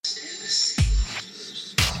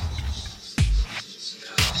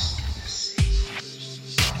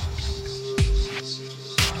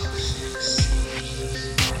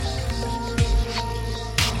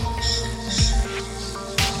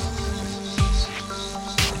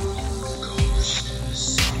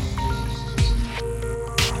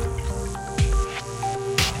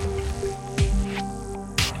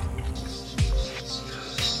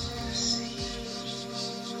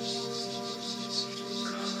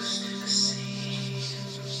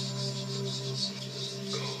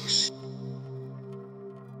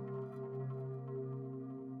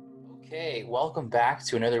Okay, welcome back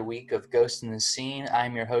to another week of Ghost in the Scene.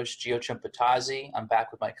 I'm your host, Gio Ciampatazzi. I'm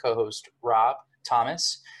back with my co-host, Rob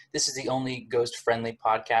Thomas. This is the only ghost-friendly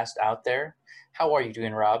podcast out there. How are you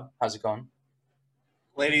doing, Rob? How's it going?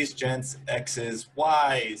 Ladies, gents, X's,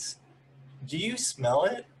 Y's, do you smell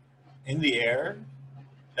it in the air?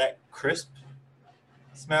 That crisp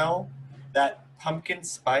smell? That pumpkin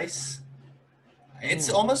spice? It's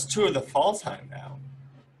almost to the fall time now.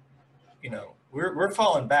 We're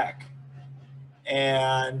falling back.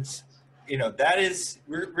 And, that is,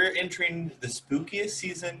 we're entering the spookiest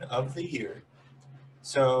season of the year.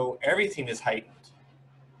 So everything is heightened.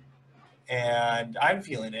 And I'm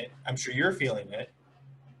feeling it. I'm sure you're feeling it.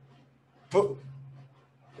 But,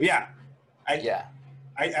 yeah, Yeah.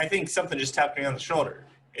 I think something just tapped me on the shoulder.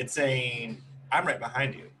 It's saying, I'm right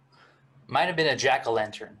behind you. Might have been a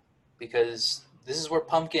jack-o'-lantern because this is where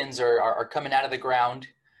pumpkins are coming out of the ground.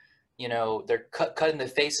 You know, they're cutting the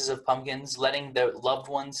faces of pumpkins, letting their loved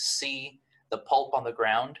ones see the pulp on the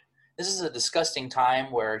ground. This is a disgusting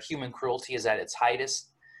time where human cruelty is at its highest.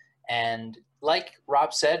 And like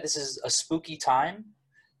Rob said, this is a spooky time,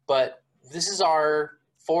 but this is our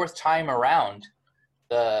fourth time around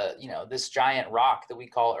this giant rock that we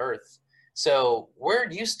call Earth. So we're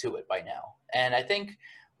used to it by now. And I think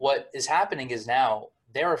what is happening is now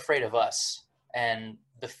they're afraid of us. And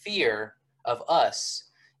the fear of us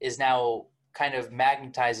is now kind of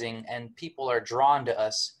magnetizing, and people are drawn to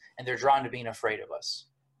us, and they're drawn to being afraid of us.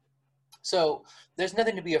 So there's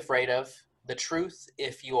nothing to be afraid of. The truth,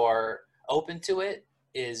 if you are open to it,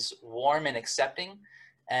 is warm and accepting.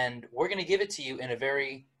 And we're going to give it to you in a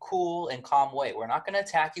very cool and calm way. We're not going to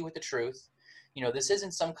attack you with the truth. This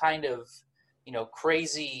isn't some kind of,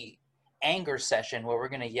 crazy anger session where we're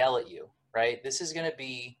going to yell at you, right? This is going to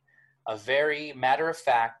be a very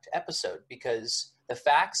matter-of-fact episode because the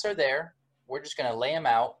facts are there. We're just going to lay them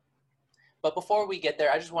out. But before we get there,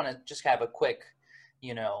 I just want to just have a quick,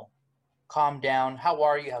 calm down. How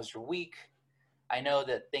are you? How's your week? I know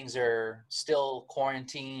that things are still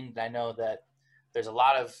quarantined. I know that there's a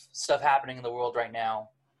lot of stuff happening in the world right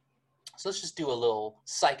now. So let's just do a little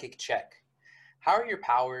psychic check. How are your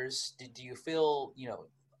powers? Do you feel,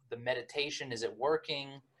 the meditation, is it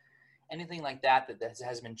working? Anything like that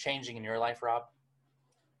has been changing in your life, Rob?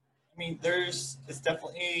 I mean, it's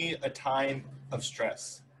definitely a time of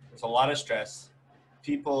stress. There's a lot of stress.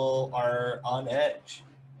 People are on edge,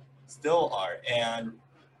 still are. And,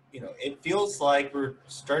 it feels like we're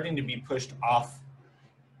starting to be pushed off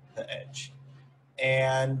the edge.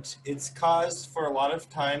 And it's caused for a lot of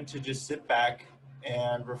time to just sit back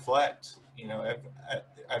and reflect.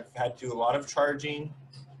 I've had to do a lot of charging.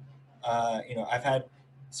 I've had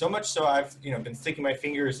so much so I've been sticking my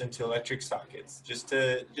fingers into electric sockets just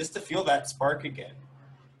to feel that spark again.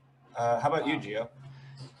 How about you, Gio?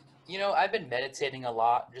 I've been meditating a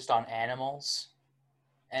lot just on animals,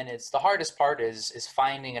 and it's the hardest part is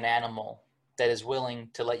finding an animal that is willing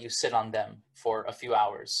to let you sit on them for a few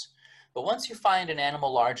hours. But once you find an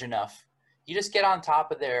animal large enough, you just get on top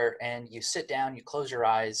of there and you sit down, you close your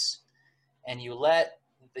eyes, and you let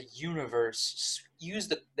the universe use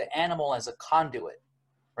the animal as a conduit,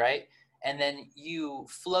 right? And then you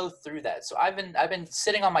flow through that. So I've been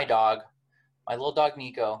sitting on my dog, my little dog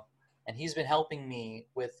Nico, and he's been helping me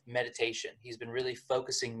with meditation. He's been really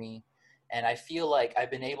focusing me, and I feel like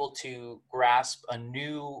I've been able to grasp a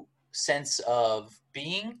new sense of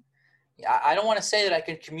being. I don't want to say that I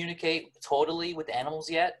can communicate totally with animals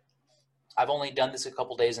yet. I've only done this a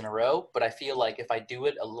couple days in a row, but I feel like if I do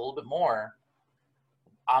it a little bit more,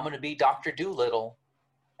 I'm going to be Dr. Dolittle.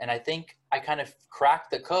 And I think I kind of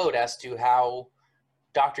cracked the code as to how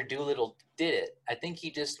Dr. Dolittle did it. I think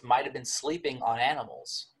he just might have been sleeping on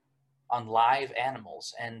animals, on live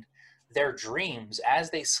animals, and their dreams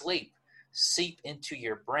as they sleep seep into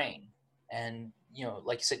your brain. And,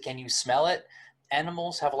 like you said, can you smell it?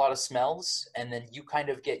 Animals have a lot of smells, and then you kind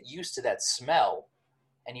of get used to that smell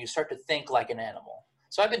and you start to think like an animal.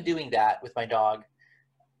 So I've been doing that with my dog.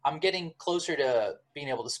 I'm getting closer to being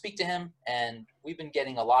able to speak to him, and we've been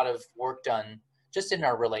getting a lot of work done just in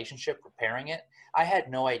our relationship, repairing it. I had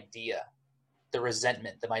no idea the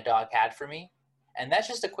resentment that my dog had for me. And that's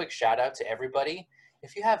just a quick shout out to everybody.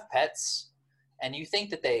 If you have pets and you think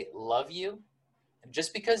that they love you,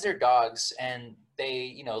 just because they're dogs and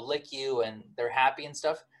they, lick you and they're happy and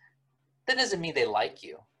stuff, that doesn't mean they like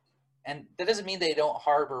you. And that doesn't mean they don't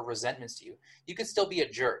harbor resentments to you. You could still be a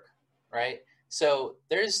jerk, right? So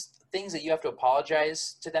there's things that you have to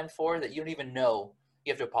apologize to them for that you don't even know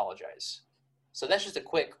you have to apologize. So that's just a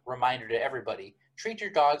quick reminder to everybody. Treat your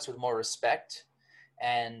dogs with more respect,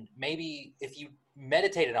 and maybe if you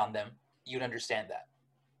meditated on them, you'd understand that.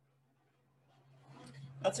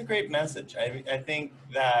 That's a great message. I think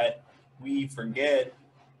that we forget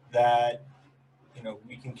that,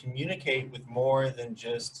 we can communicate with more than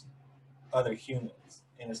just other humans,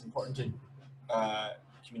 and it's important to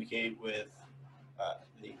communicate with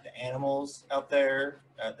the animals out there,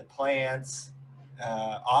 the plants,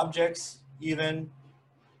 objects, even.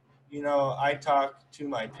 I talk to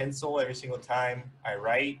my pencil every single time I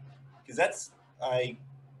write because that's like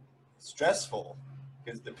stressful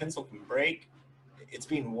because the pencil can break. It's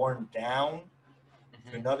being worn down.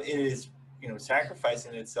 Hmm. It is,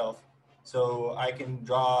 sacrificing itself so I can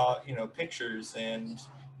draw, pictures and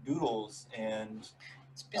doodles and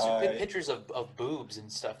These are good pictures of boobs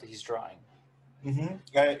and stuff that he's drawing.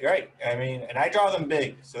 right. I mean, and I draw them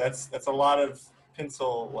big, so that's a lot of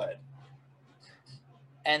pencil lead.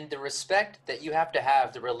 And the respect that you have to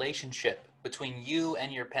have, the relationship between you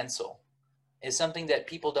and your pencil, is something that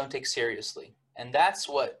people don't take seriously. And that's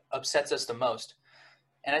what upsets us the most.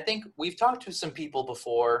 And I think we've talked to some people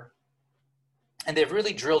before, and they've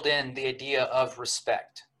really drilled in the idea of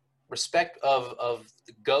respect of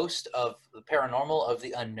the ghost, of the paranormal, of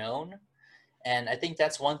the unknown. And I think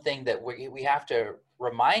that's one thing that we have to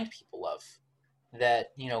remind people of,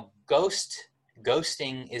 that,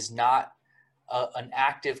 ghosting is not an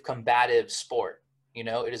active combative sport.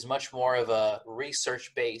 It is much more of a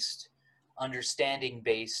research-based,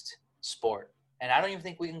 understanding-based sport. And I don't even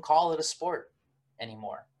think we can call it a sport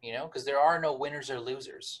anymore, because there are no winners or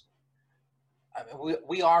losers. I mean,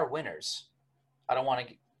 we are winners. I don't want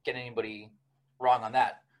to get anybody wrong on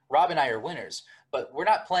that. Rob and I are winners, but we're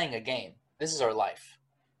not playing a game. This is our life.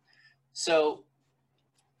 So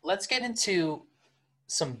let's get into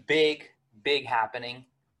some big happening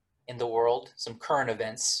in the world, some current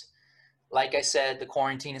events. Like I said, the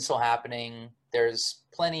quarantine is still happening. There's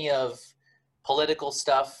plenty of political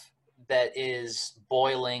stuff that is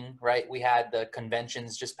boiling, right? We had the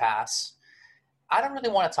conventions just pass. I don't really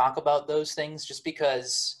want to talk about those things just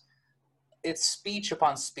because it's speech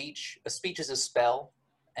upon speech. A speech is a spell,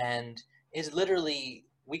 and is literally,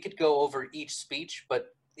 we could go over each speech,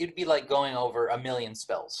 but it'd be like going over a million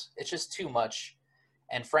spells. It's just too much.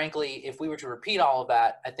 And frankly, if we were to repeat all of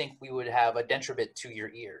that, I think we would have a detriment to your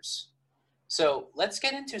ears. So let's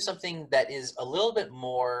get into something that is a little bit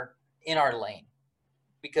more in our lane,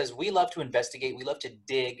 because we love to investigate, we love to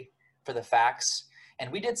dig for the facts,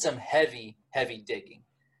 and we did some heavy digging.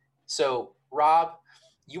 So, Rob,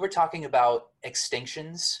 you were talking about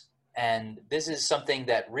extinctions, and this is something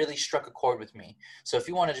that really struck a chord with me. So, if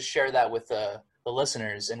you wanted to share that with the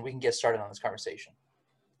listeners, and we can get started on this conversation.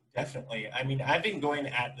 Definitely. I mean, I've been going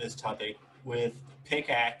at this topic with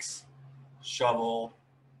pickaxe, shovel,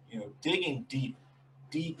 digging deep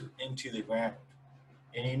into the ground.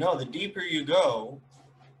 And the deeper you go,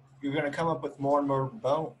 you're going to come up with more and more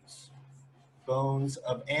bones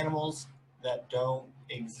of animals that don't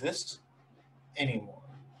exist anymore.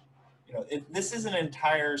 This is an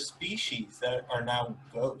entire species that are now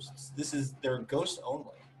ghosts. They're ghosts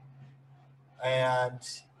only. And,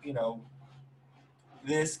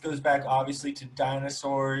 this goes back obviously to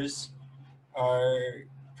dinosaurs are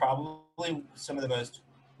probably some of the most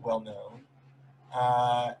well known.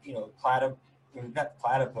 Not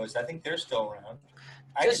platypus. I think they're still around.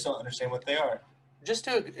 I just don't understand what they are. Just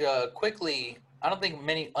to quickly, I don't think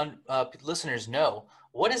many listeners know,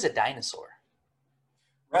 what is a dinosaur?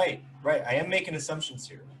 Right. I am making assumptions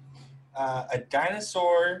here. A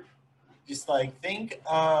dinosaur, just like think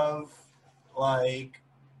of like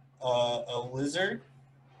a lizard,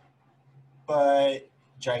 but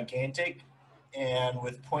gigantic and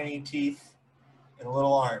with pointy teeth and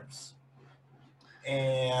little arms.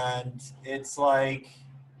 And it's like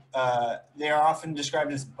they are often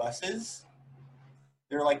described as buses.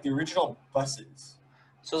 They're like the original buses.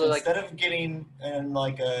 So instead of getting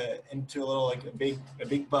into a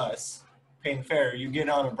big bus, paying fare, you get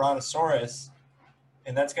on a brontosaurus,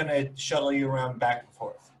 and that's going to shuttle you around back and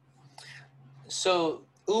forth. So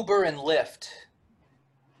Uber and Lyft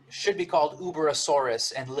should be called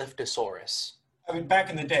Uberosaurus and Lyftosaurus. I mean, back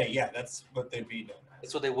in the day, yeah, that's what they'd be doing.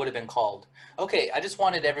 That's what they would have been called. Okay, I just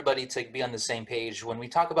wanted everybody to be on the same page. When we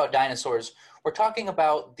talk about dinosaurs, we're talking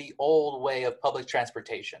about the old way of public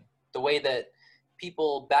transportation, the way that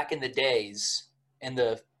people back in the days, in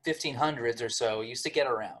the 1500s or so, used to get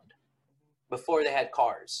around before they had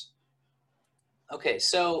cars. Okay,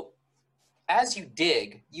 so as you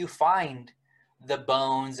dig, you find the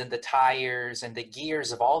bones and the tires and the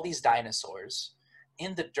gears of all these dinosaurs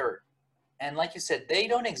in the dirt. And like you said, they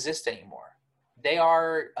don't exist anymore. They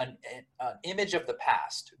are an image of the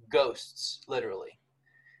past, ghosts, literally.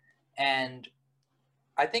 And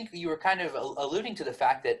I think you were kind of alluding to the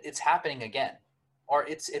fact that it's happening again, or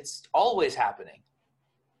it's always happening?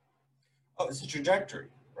 Oh, it's a trajectory,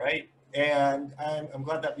 right? And I'm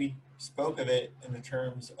glad that we spoke of it in the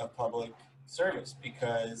terms of public service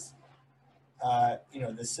because,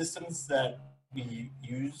 the systems that we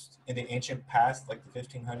used in the ancient past, like the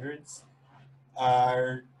 1500s,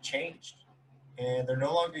 are changed and they're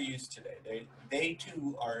no longer used today. They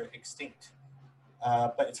too are extinct.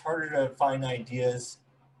 But it's harder to find ideas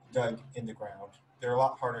dug in the ground. They're a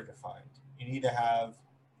lot harder to find. You need to have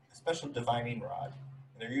a special divining rod.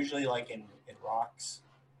 They're usually like in rocks,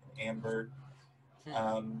 in amber, Hmm.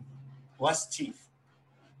 um, less teeth.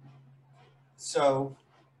 So,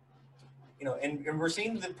 and we're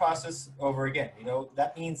seeing the process over again.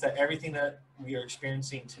 That means that everything that we are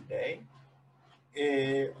experiencing today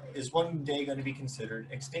is one day going to be considered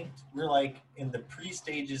extinct. We're like in the pre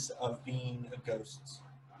stages of being a ghost,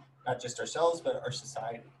 not just ourselves, but our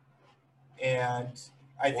society. And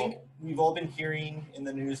I think Whoa. we've all been hearing in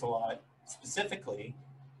the news a lot, specifically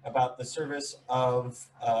about the service of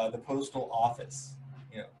the postal office,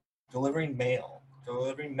 delivering mail,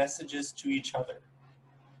 delivering messages to each other,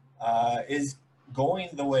 is going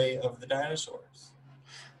the way of the dinosaurs.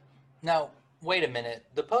 Now, wait a minute.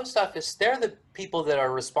 The post office, they're the people that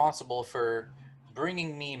are responsible for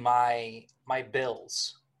bringing me my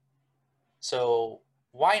bills. So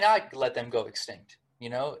why not let them go extinct?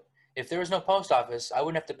 If there was no post office, I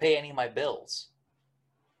wouldn't have to pay any of my bills.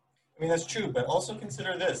 I mean, that's true, but also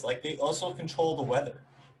consider this like, they also control the weather,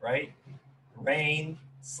 right? Rain,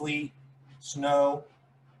 sleet, snow.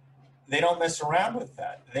 They don't mess around with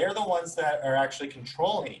that. They're the ones that are actually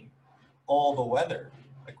controlling all the weather.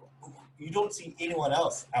 Like, you don't see anyone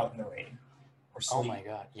else out in the rain or Oh sleet my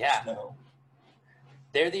God. or Yeah. snow.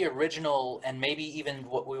 They're the original and maybe even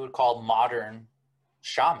what we would call modern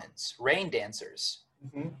shamans, rain dancers.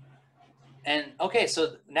 Hmm. And okay,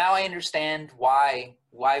 so now I understand why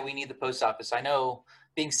we need the post office. I know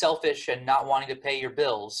being selfish and not wanting to pay your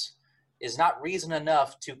bills is not reason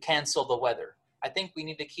enough to cancel the weather. I think we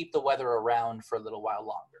need to keep the weather around for a little while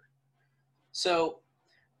longer. So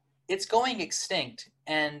it's going extinct,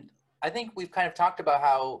 and I think we've kind of talked about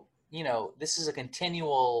how, this is a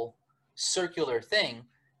continual circular thing.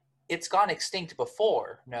 It's gone extinct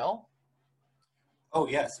before, no? Oh,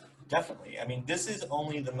 yes, definitely. I mean, this is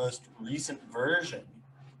only the most recent version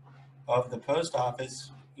of the post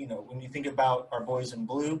office. When you think about our boys in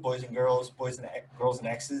blue, boys and girls, girls and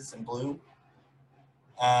X's in blue,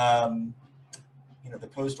 um, the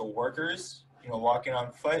postal workers, walking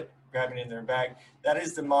on foot, grabbing in their bag. That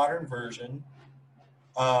is the modern version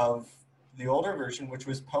of the older version, which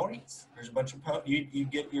was ponies. There's a bunch of you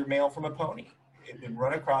get your mail from a pony. It would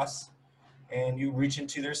run across, and you reach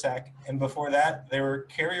into their sack. And before that, there were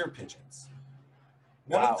carrier pigeons.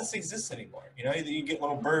 None of Wow. this exists anymore. You get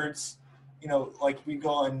little birds. Like we go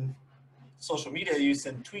on social media, you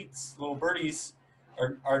send tweets. Little birdies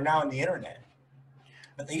are now on the internet,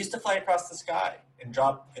 but they used to fly across the sky and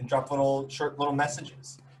drop little short little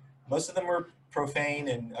messages. Most of them were profane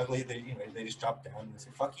and ugly. They just drop down and say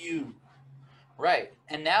 "fuck you." Right.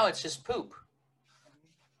 And now it's just poop.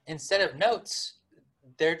 Instead of notes,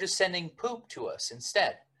 they're just sending poop to us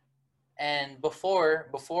instead. And before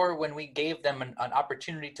when we gave them an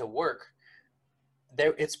opportunity to work,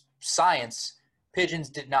 it's science. Pigeons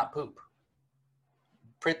did not poop.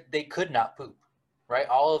 They could not poop, right?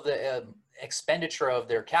 All of the expenditure of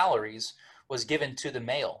their calories was given to the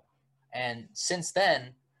male. And since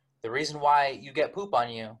then, the reason why you get poop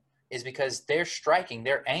on you is because they're striking,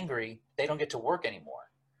 they're angry, they don't get to work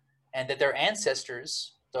anymore. And that their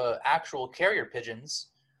ancestors, the actual carrier pigeons,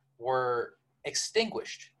 were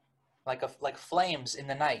extinguished like flames in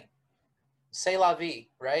the night. C'est la vie,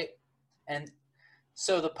 right? And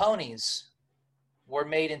so the ponies were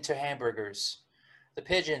made into hamburgers. The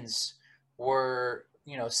pigeons were,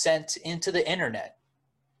 sent into the internet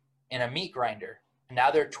in a meat grinder. And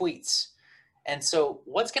now they're tweets. And so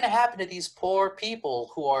what's going to happen to these poor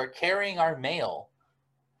people who are carrying our mail?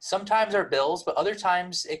 Sometimes our bills, but other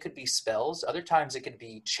times it could be spells. Other times it could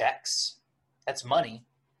be checks. That's money.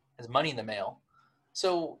 There's money in the mail.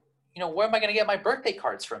 So, where am I going to get my birthday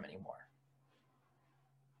cards from anymore?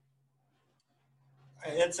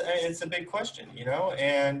 It's a big question,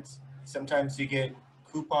 and sometimes you get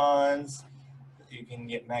coupons, you can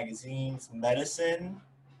get magazines, medicine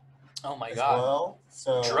Oh my as God. well.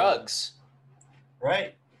 So Drugs.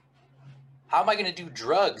 right. How am I going to do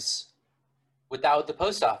drugs without the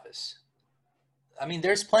post office? I mean,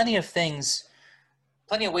 there's plenty of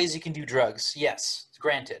ways you can do drugs. Yes,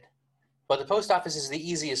 granted. But the post office is the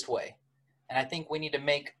easiest way. And I think we need to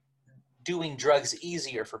make doing drugs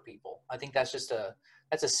easier for people. I think that's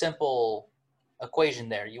a simple equation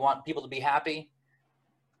there. You want people to be happy,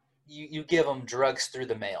 you give them drugs through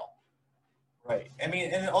the mail. Right. I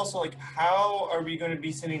mean, and also, like, how are we going to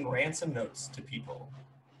be sending ransom notes to people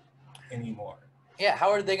anymore? Yeah,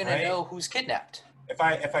 how are they going Right. to know who's kidnapped? If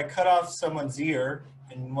I cut off someone's ear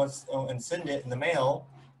and send it in the mail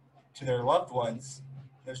to their loved ones,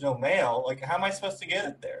 there's no mail. Like, how am I supposed to get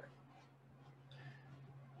it there?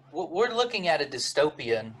 We're looking at a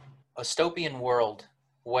dystopian world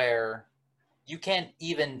where you can't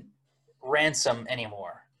even ransom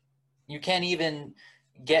anymore. You can't even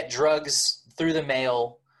get drugs through the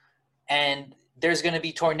mail, and there's going to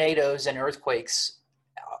be tornadoes and earthquakes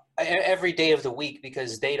every day of the week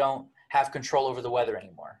because they don't have control over the weather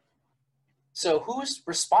anymore. So who's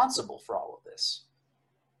responsible for all of this?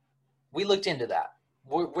 We looked into that.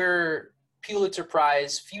 We're Pulitzer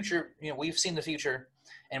Prize future. We've seen the future,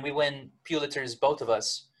 and we win Pulitzers, both of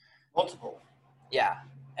us. Multiple. Yeah,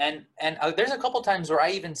 and there's a couple times where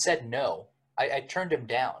I even said no. I turned him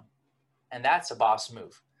down, and that's a boss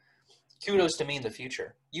move. Kudos to me in the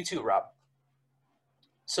future. You too, Rob.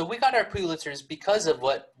 So we got our Pulitzers because of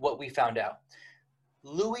what we found out.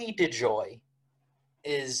 Louis DeJoy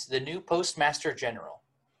is the new Postmaster General,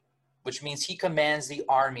 which means he commands the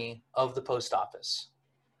army of the post office.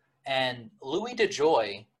 And Louis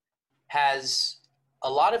DeJoy has a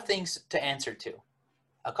lot of things to answer to.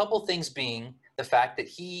 A couple things being the fact that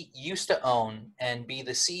he used to own and be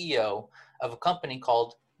the CEO of a company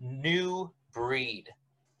called New Breed.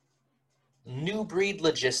 New Breed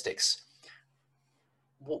Logistics.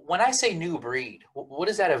 When I say New Breed, what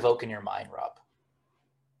does that evoke in your mind, Rob?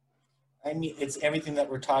 I mean, it's everything that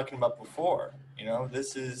we're talking about before.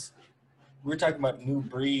 We're talking about new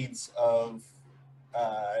breeds of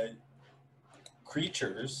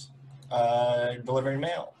creatures delivering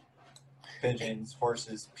mail. Pigeons,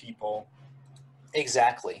 horses, people.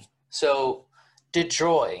 Exactly. So,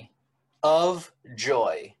 DeJoy, of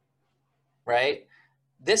Joy, right?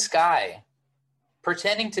 This guy,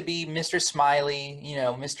 pretending to be Mr. Smiley,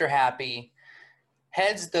 Mr. Happy,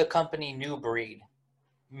 heads the company New Breed,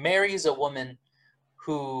 marries a woman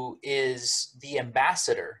who is the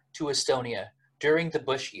ambassador to Estonia during the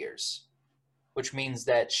Bush years, which means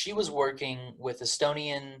that she was working with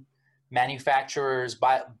Estonian manufacturers,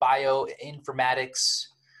 bioinformatics,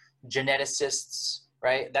 geneticists,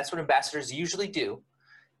 right? That's what ambassadors usually do.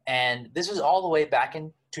 And this was all the way back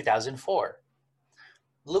in 2004.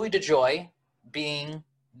 Louis DeJoy, being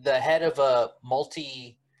the head of a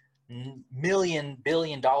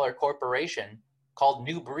multi-billion-dollar corporation called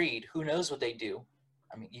New Breed, who knows what they do?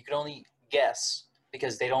 I mean, you can only guess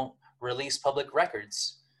because they don't release public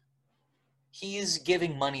records. He's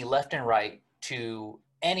giving money left and right to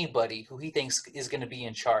anybody who he thinks is going to be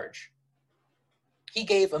in charge. He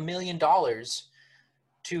gave $1 million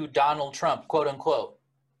to Donald Trump, quote unquote,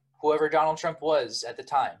 whoever Donald Trump was at the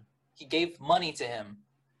time. He gave money to him,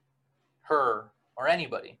 her, or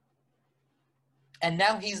anybody. And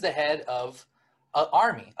now he's the head of an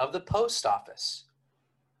army, of the post office.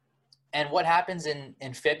 And what happens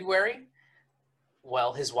in February?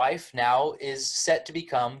 Well, his wife now is set to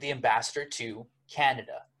become the ambassador to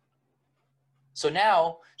Canada. So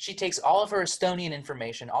now she takes all of her Estonian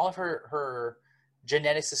information, all of her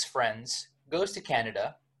geneticist friends, goes to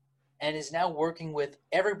Canada, and is now working with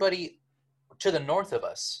everybody to the north of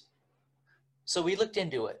us. So we looked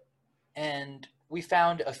into it, and we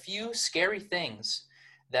found a few scary things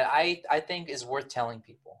that I think is worth telling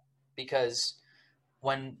people. Because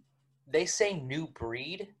when they say new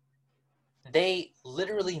breed, they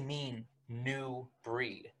literally mean new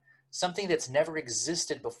breed, something that's never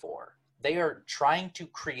existed before. They are trying to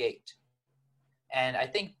create. And I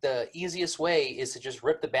think the easiest way is to just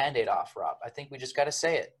rip the Band-Aid off, Rob. I think we just got to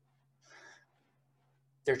say it.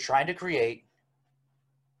 They're trying to create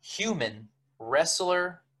human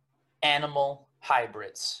wrestler animal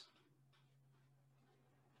hybrids.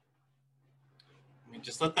 I mean,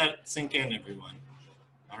 just let that sink in, everyone.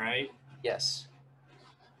 All right? Yes.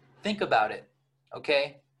 Think about it,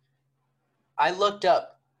 okay? I looked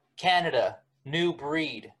up Canada, New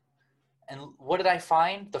Breed, and what did I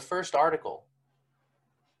find? The first article,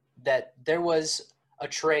 that there was a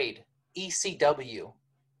trade, ECW,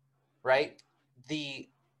 right? The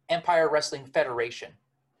Empire Wrestling Federation.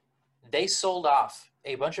 They sold off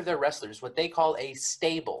a bunch of their wrestlers, what they call a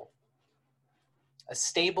stable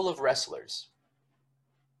of wrestlers.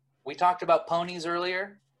 We talked about ponies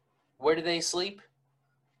earlier. Where do they sleep?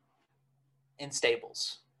 In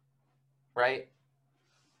stables, right?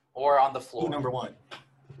 Or on the floor. Number one.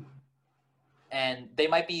 And they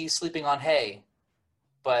might be sleeping on hay,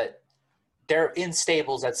 but they're in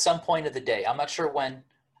stables at some point of the day. I'm not sure when.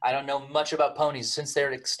 I don't know much about ponies. Since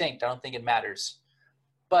they're extinct, I don't think it matters.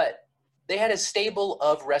 But they had a stable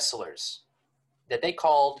of wrestlers that they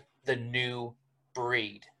called the New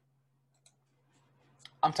Breed.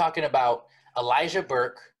 I'm talking about Elijah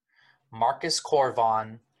Burke, Marcus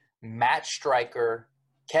Corvon, Matt Stryker,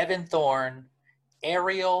 Kevin Thorne,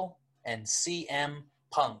 Ariel, and CM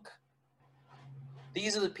Punk.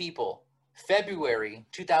 These are the people. February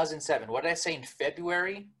 2007. What did I say in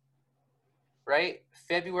February? Right?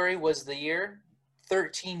 February was the year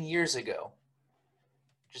 13 years ago.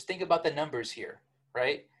 Just think about the numbers here,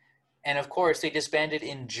 right? And of course, they disbanded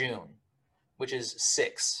in June, which is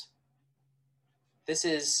 6. This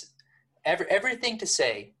is everything to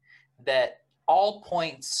say that all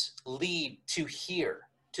points lead to here,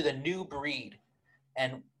 to the New Breed.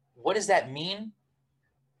 And what does that mean?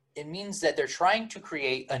 It means that they're trying to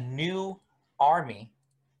create a new army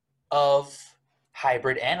of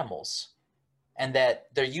hybrid animals, and that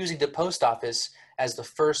they're using the post office as the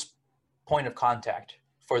first point of contact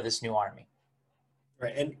for this new army.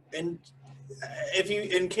 Right, and if you,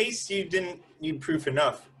 in case you didn't need proof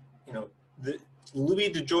enough, Louis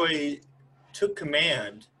DeJoy took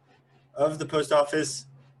command of the post office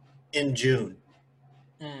in June.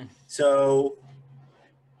 So,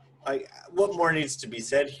 what more needs to be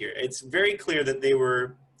said here? It's very clear that they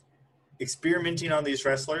were experimenting on these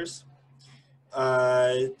wrestlers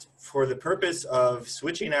for the purpose of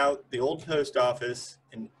switching out the old post office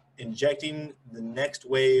and injecting the next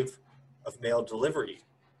wave of mail delivery,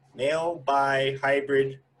 mail by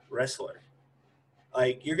hybrid wrestler.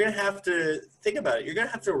 You're gonna have to think about it. You're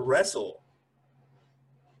gonna have to wrestle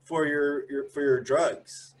for your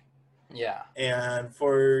drugs, and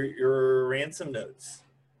for your ransom notes.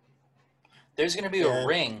 There's gonna be a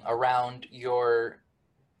ring around your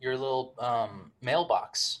little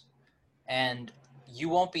mailbox, and you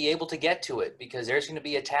won't be able to get to it because there's going to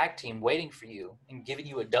be a tag team waiting for you and giving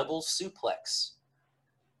you a double suplex.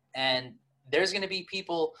 And there's going to be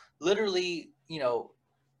people literally,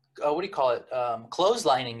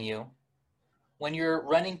 clotheslining you when you're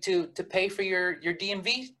running to pay for your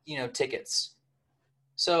DMV, tickets.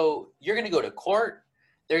 So you're going to go to court.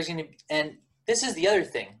 And this is the other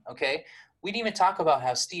thing, okay? We didn't even talk about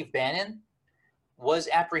how Steve Bannon was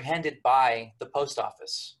apprehended by the post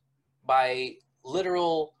office, by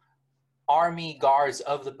literal army guards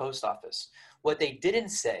of the post office. What they didn't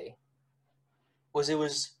say was it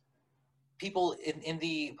was people in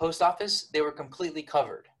the post office, they were completely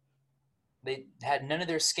covered. They had none of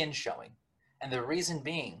their skin showing. And the reason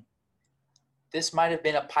being, this might have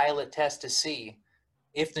been a pilot test to see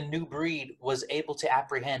if the New Breed was able to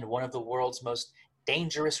apprehend one of the world's most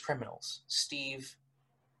dangerous criminals, Steve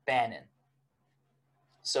Bannon.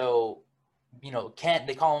 So,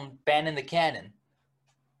 they call him Bannon the Cannon.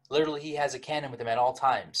 Literally, he has a cannon with him at all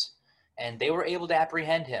times. And they were able to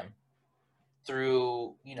apprehend him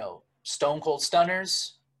through, Stone Cold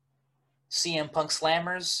Stunners, CM Punk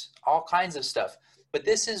Slammers, all kinds of stuff. But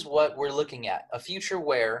this is what we're looking at, a future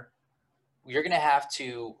where you're going to have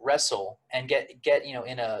to wrestle and get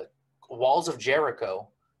in a walls of Jericho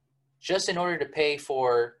just in order to pay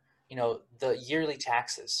for, the yearly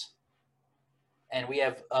taxes. And we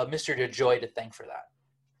have Mr. DeJoy to thank for that.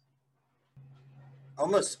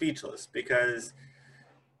 Almost speechless, because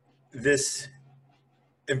this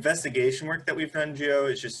investigation work that we've done,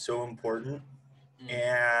 Gio, is just so important.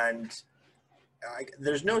 And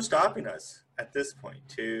there's no stopping us at this point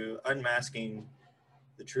to unmasking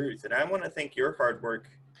the truth. And I want to thank your hard work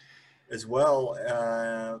as well.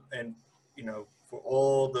 And, for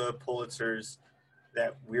all the Pulitzers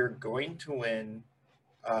that we're going to win.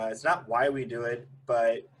 It's not why we do it,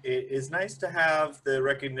 but it is nice to have the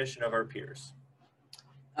recognition of our peers.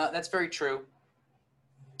 That's very true.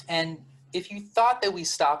 And if you thought that we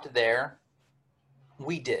stopped there,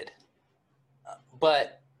 we did.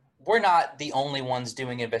 But we're not the only ones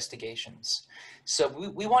doing investigations. So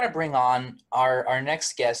we want to bring on our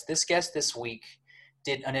next guest. This guest this week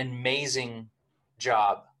did an amazing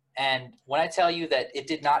job. And when I tell you that it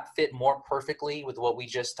did not fit more perfectly with what we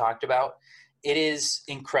just talked about, it is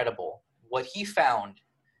incredible. What he found,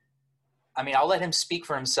 I'll let him speak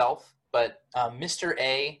for himself, but Mr.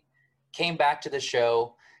 A came back to the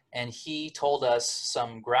show and he told us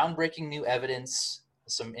some groundbreaking new evidence,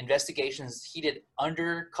 some investigations. He did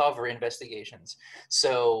undercover investigations.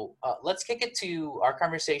 So let's kick it to our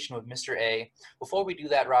conversation with Mr. A. Before we do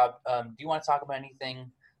that, Rob, do you want to talk about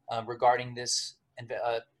anything regarding this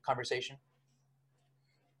conversation?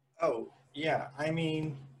 Oh, yeah.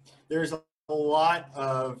 There's a lot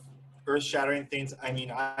of earth-shattering things.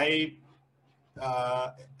 I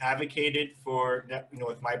advocated for,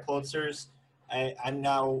 with my Pulitzers, I'm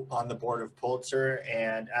now on the board of Pulitzer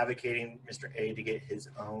and advocating Mr. A to get his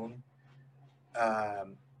own,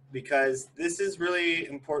 because this is really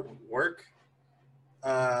important work.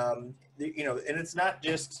 And it's not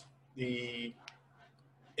just the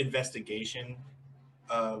investigation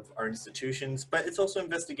of our institutions, but it's also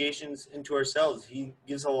investigations into ourselves. He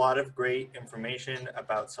gives a lot of great information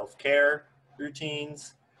about self-care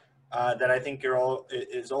routines that I think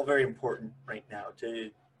is all very important right now.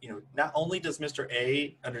 To not only does Mr.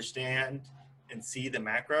 A understand and see the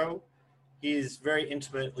macro, he is very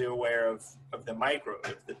intimately aware of the micro,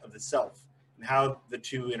 of the self, and how the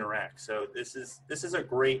two interact. So this is a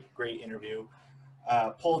great interview.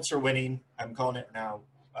 Pulitzer winning, I'm calling it now,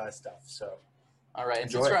 stuff. So All right, and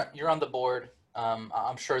enjoy. since you're on the board,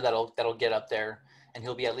 I'm sure that'll get up there, and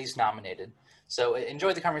he'll be at least nominated. So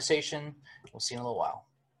enjoy the conversation. We'll see you in a little while.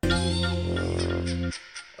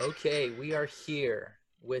 Okay, we are here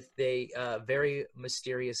with a very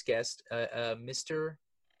mysterious guest. Mr.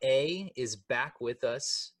 A is back with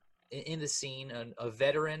us in the scene, a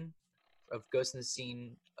veteran of Ghost in the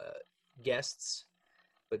Scene guests,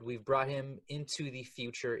 but we've brought him into the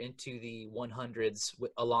future, into the 100s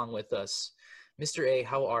along with us. Mr. A,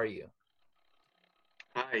 how are you?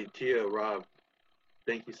 Hi, Gio, Rob.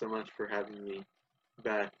 Thank you so much for having me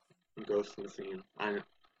back in Ghost in the Scene.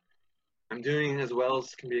 I'm doing as well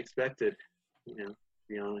as can be expected, to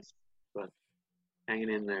be honest, but hanging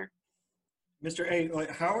in there. Mr.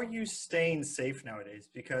 A, how are you staying safe nowadays?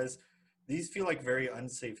 Because these feel like very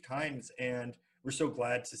unsafe times, and we're so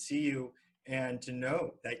glad to see you and to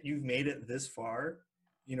know that you've made it this far,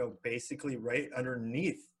 basically right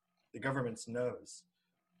underneath the government's nose.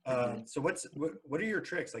 So what are your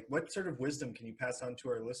tricks? Like, what sort of wisdom can you pass on to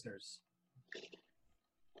our listeners?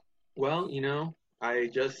 Well, I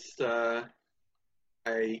just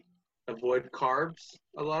I avoid carbs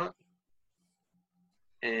a lot,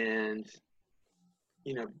 and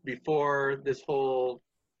before this whole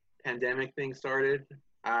pandemic thing started,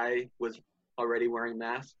 I was already wearing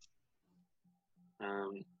masks.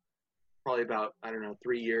 Probably about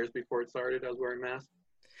 3 years before it started, I was wearing masks.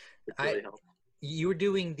 It really helped. You were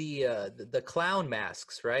doing the clown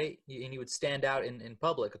masks, right? And you would stand out in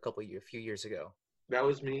public a few years ago. That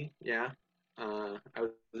was me, yeah. I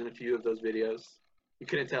was in a few of those videos. You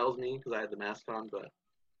couldn't tell it was me because I had the mask on, but.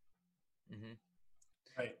 Mm-hmm.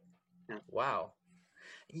 Right. Yeah. Wow.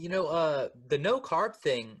 The no carb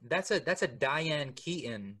thing, that's a Diane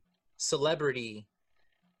Keaton celebrity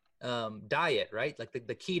diet, right? Like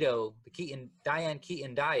the Diane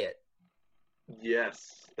Keaton diet.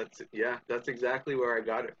 Yes, that's exactly where I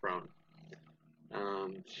got it from.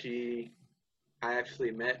 I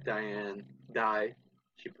actually met Di,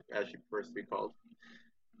 as she prefers to be called.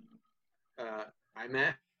 I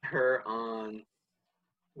met her on,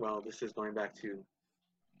 this is going back to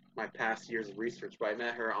my past years of research, but I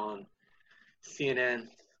met her on CNN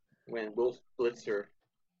when Wolf Blitzer,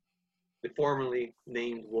 the formerly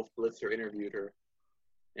named Wolf Blitzer, interviewed her,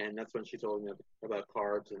 and that's when she told me about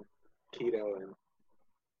carbs and keto, and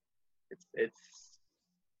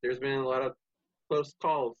there's been a lot of close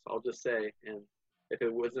calls, I'll just say, and if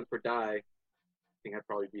it wasn't for Di, I think I'd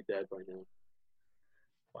probably be dead by now.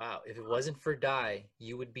 Wow, if it wasn't for Di,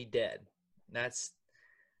 you would be dead. That's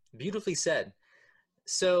beautifully said.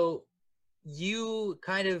 So you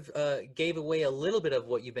kind of gave away a little bit of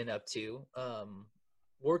what you've been up to,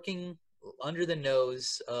 working under the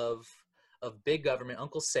nose of big government,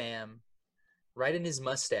 Uncle Sam, right in his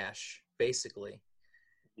mustache, basically.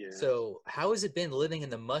 Yeah. So how has it been living in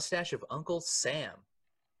the mustache of Uncle Sam?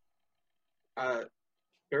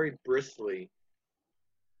 Very bristly.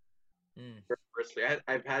 Very bristly.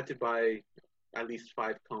 I've had to buy at least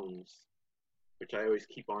 5 combs, which I always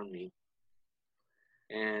keep on me.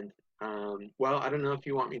 And I don't know if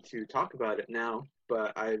you want me to talk about it now,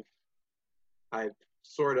 but I've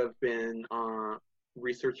sort of been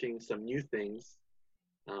researching some new things,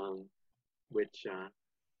 which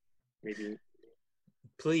maybe.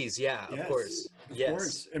 Please, yeah, yes, of course. Of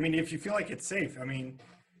course. I mean, if you feel like it's safe, I mean,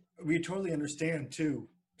 we totally understand too.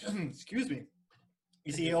 Excuse me.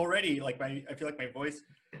 You see, already, I feel like my voice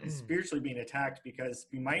is spiritually being attacked because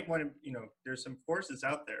we might want to, there's some forces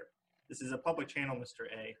out there. This is a public channel, Mr.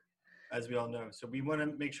 A, as we all know. So we want to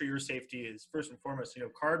make sure your safety is first and foremost.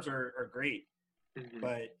 Carbs are great,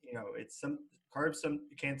 but it's carbs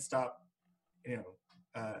can't stop,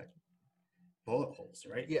 bullet holes,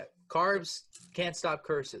 right? Yeah, carbs can't stop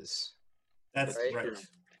curses. That's right.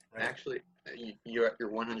 Actually, you're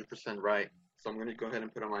 100% right. So I'm going to go ahead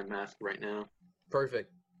and put on my mask right now.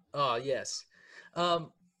 Perfect. Oh, yes. And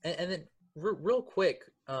then real quick,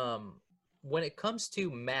 when it comes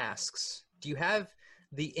to masks, do you have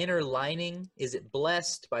the inner lining? Is it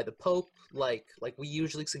blessed by the Pope, like we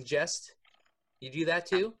usually suggest? You do that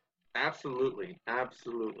too? Absolutely,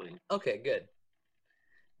 absolutely. Okay, good.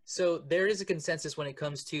 So there is a consensus when it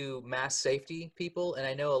comes to mask safety, people, and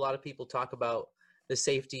I know a lot of people talk about the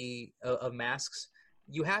safety of masks.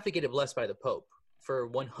 You have to get it blessed by the Pope for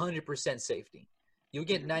 100% safety. You'll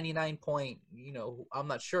get 99 point, I'm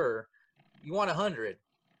not sure. You want 100,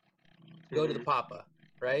 go to the Mhm. Papa,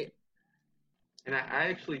 right? And I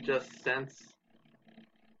actually just sent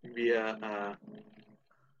via,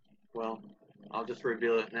 well, I'll just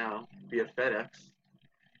reveal it now, via FedEx.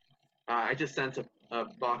 I just sent a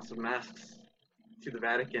box of masks to the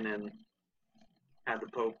Vatican and had the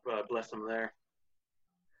Pope bless them there.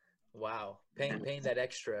 Wow, paying And that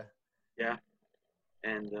extra. yeah,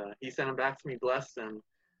 and he sent them back to me blessed, and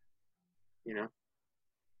you know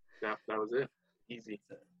that was it. Easy.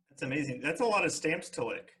 That's amazing. That's a lot of stamps to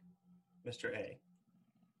lick, Mr. A.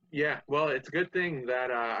 Yeah, well, it's a good thing that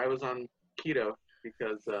I was on keto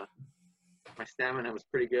because my stamina was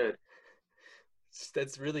pretty good.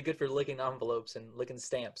 That's really good for licking envelopes and licking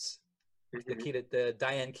stamps. Mhm. The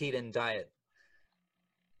Diane Keaton diet.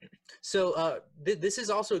 So this is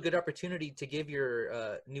also a good opportunity to give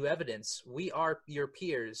your new evidence. We are your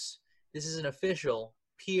peers. This is an official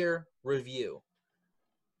peer review.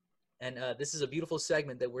 And this is a beautiful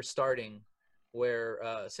segment that we're starting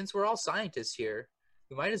where since we're all scientists here,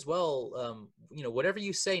 we might as well, whatever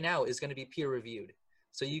you say now is going to be peer reviewed.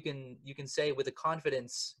 So you can say with the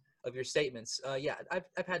confidence of your statements, yeah,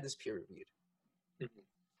 I've had this peer reviewed.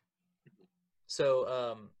 Mhm.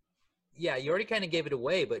 So yeah, you already kind of gave it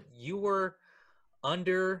away, but you were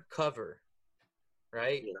undercover,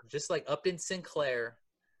 right? Yeah. Just like Upton Sinclair,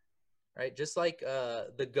 right? Just like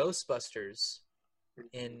the Ghostbusters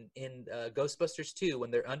in Ghostbusters 2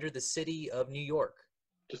 when they're under the city of New York.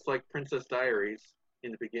 Just like Princess Diaries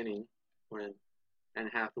in the beginning, when Anne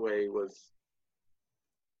Hathaway was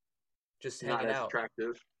Just not hanging as out,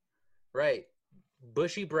 attractive. right?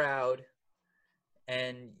 Bushy browed,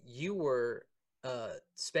 and you were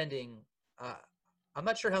spending I'm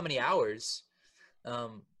not sure how many hours,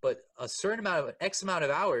 but a certain amount of X amount of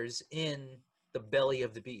hours in the belly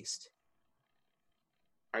of the beast.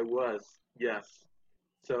 I was, yes.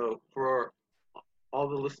 So for all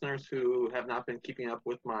the listeners who have not been keeping up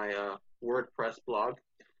with my WordPress blog,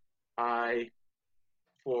 I,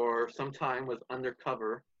 for some time, was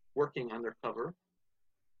working undercover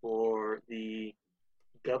for the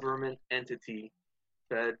government entity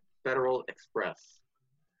Federal Express.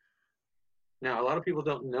 Now, a lot of people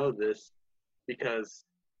don't know this because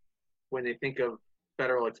when they think of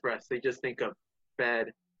Federal Express, they just think of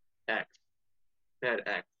FedEx,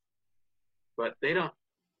 FedEx. But they don't.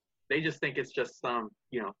 They just think it's just some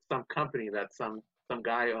company that some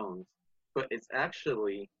guy owns. But it's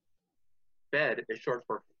actually Fed is short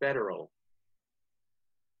for federal.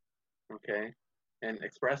 Okay, and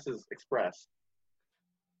Express is express.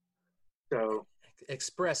 So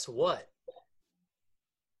Express what?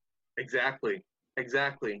 exactly,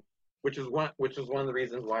 exactly. Which is one of the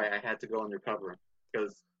reasons why I had to go undercover,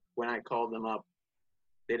 because when I called them up,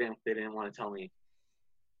 they didn't want to tell me.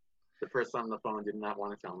 The person on the phone did not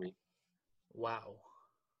want to tell me. Wow.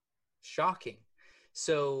 Shocking.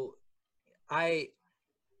 So I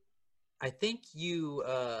think you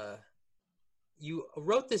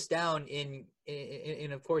wrote this down in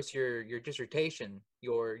of course your dissertation,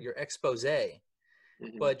 your expose,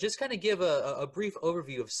 Mm-hmm. but just kind of give a brief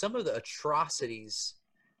overview of some of the atrocities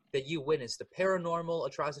that you witnessed, the paranormal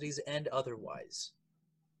atrocities and otherwise.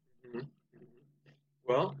 Mm-hmm.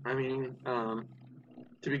 Well, I mean,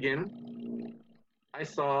 to begin, I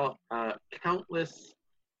saw countless.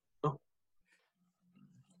 Oh,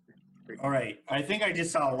 All right. I think I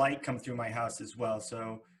just saw a light come through my house as well.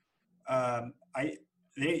 So let's.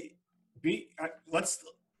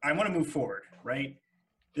 I want to move forward, right?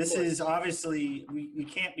 This is obviously we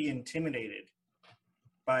can't be intimidated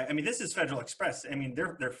by. I mean, this is Federal Express. I mean,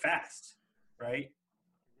 they're fast, right?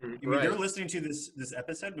 mhm. I mean, they're Right. listening to this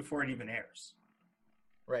episode before it even airs.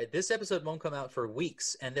 Right. This episode won't come out for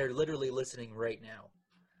weeks, and they're literally listening right now.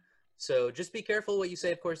 So just be careful what you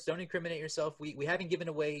say. Of course, don't incriminate yourself. We haven't given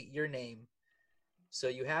away your name, so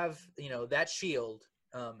you have that shield,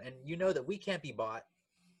 and you know that we can't be bought.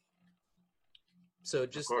 So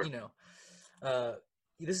Of just course.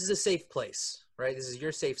 this is a safe place, right? This is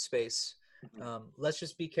your safe space. Mhm. Let's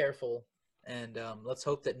just be careful, and let's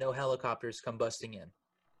hope that no helicopters come busting in.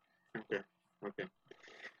 Okay. Okay.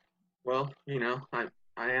 Well,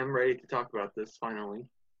 I am ready to talk about this finally,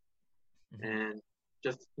 Mhm. and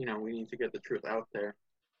just we need to get the truth out there.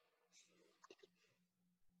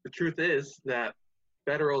 the truth is that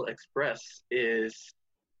Federal Express is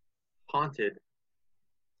haunted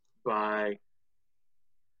by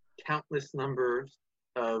countless numbers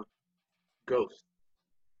of ghosts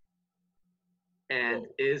and Whoa.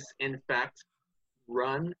 is in fact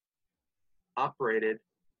run, operated,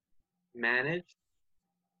 managed,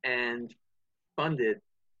 and funded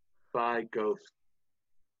by ghosts.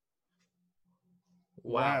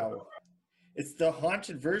 Wow. It's the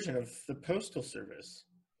haunted version of the Postal Service.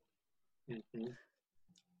 Mhm.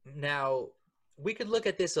 Now, we could look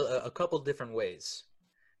at this a couple different ways,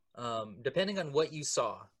 depending on what you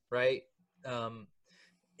saw, right? Um,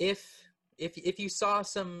 if you saw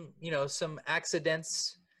some, some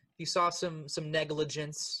accidents, if you saw some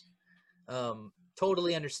negligence,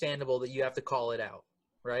 totally understandable that you have to call it out,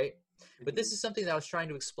 right? But this is something that I was trying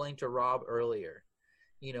to explain to Rob earlier.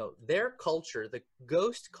 Their culture, the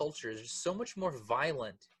ghost culture, is just so much more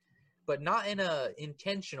violent, but not in a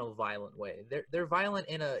intentional violent way. They're violent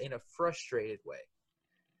in a frustrated way,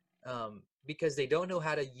 because they don't know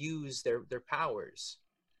how to use their powers,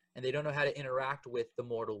 and they don't know how to interact with the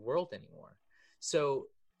mortal world anymore. So,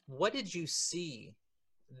 what did you see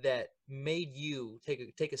that made you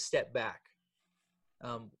take a step back,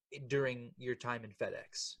 during your time in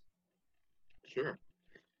FedEx? Sure.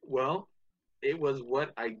 Well, it was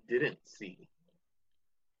what I didn't see.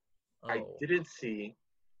 I Oh, didn't see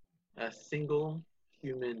a single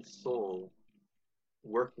human soul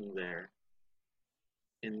working there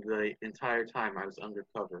in the entire time I was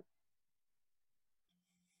undercover.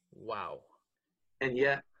 wow. And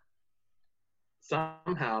yet,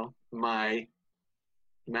 somehow, my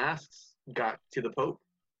masks got to the Pope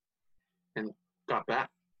and got back.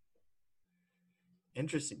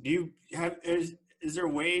 Interesting. Do you have is there a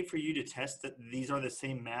way for you to test that these are the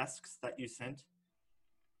same masks that you sent?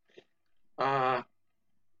 Uh,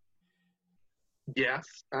 yes.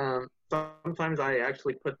 Sometimes I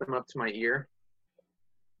actually put them up to my ear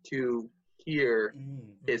to hear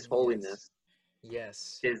His holiness,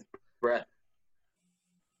 Yes. His breath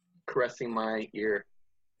caressing my ear.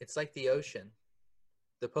 It's like the ocean.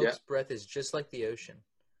 The Pope's breath is just like the ocean.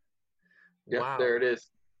 Yeah, Wow. there it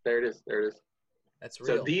is. There it is. There it is. That's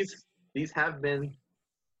real. So these have been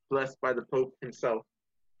blessed by the Pope himself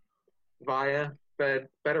via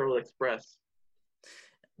Federal Express.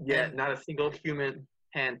 Yet And- not a single human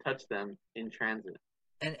hand touched them in transit.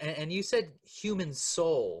 And you said human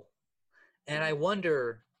soul. And I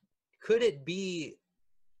wonder, could it be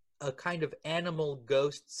a kind of animal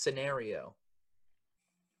ghost scenario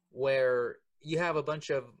where you have a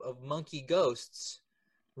bunch of monkey ghosts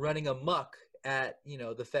running amok at,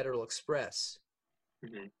 the Federal Express?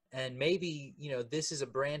 Mm-hmm. And maybe, this is a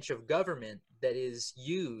branch of government that is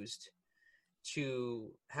used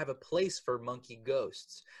to have a place for monkey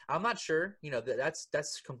ghosts. I'm not sure,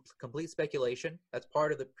 that's complete speculation. That's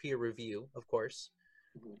part of the peer review, of course.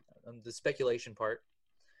 Mm-hmm. The speculation part.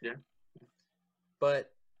 Yeah.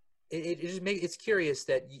 But it just it's curious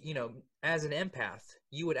that, as an empath,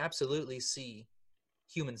 you would absolutely see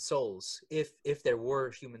human souls if there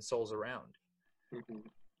were human souls around. Mm-hmm.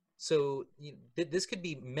 So this could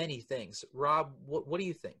be many things. Rob, what do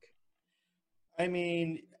you think? I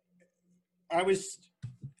mean, I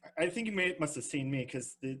think you must have seen me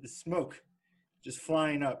because the smoke just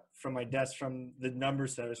flying up from my desk from the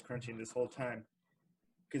numbers that I was crunching this whole time.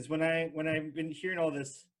 Because when I've been hearing all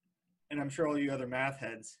this, and I'm sure all you other math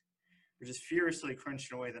heads are just furiously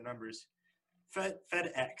crunching away the numbers.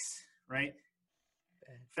 FedEx, right?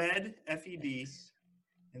 Fed, F-E-D,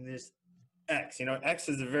 and there's X. X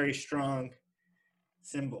is a very strong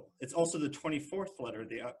symbol. It's also the 24th letter of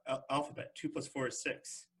the alphabet. 2 + 4 is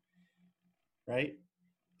 6, right?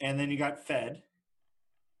 And then you got Fed,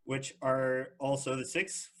 which are also the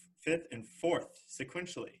 6th, 5th, and 4th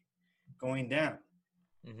sequentially going down.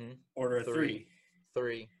 Mm-hmm. Order of 3.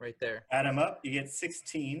 3 right there. Add them up, you get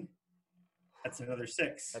 16. That's another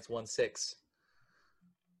 6. That's 1 6.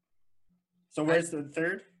 So where's the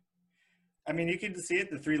third? I mean, you can see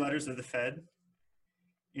it, the 3 letters of the Fed.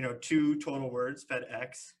 2 total words,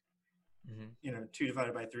 FedEx. Mm-hmm. 2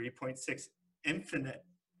 divided by 3.6, infinite.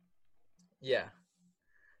 Yeah.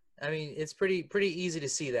 I mean, it's pretty easy to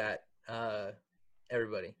see that,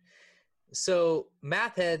 everybody. So,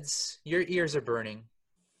 math heads, your ears are burning.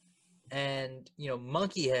 And,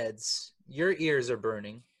 monkey heads, your ears are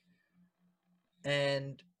burning.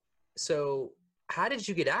 And so, how did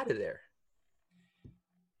you get out of there?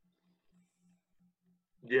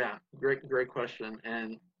 Yeah, great question.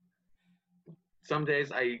 And some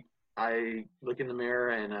days I look in the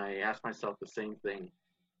mirror and I ask myself the same thing.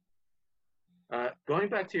 Going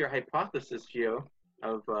back to your hypothesis, Gio,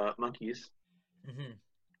 of monkeys, Mm-hmm.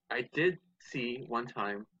 I did see one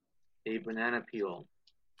time a banana peel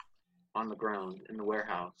on the ground in the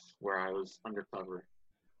warehouse where I was undercover.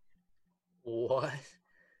 What?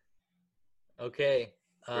 Okay.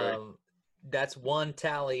 Right. That's one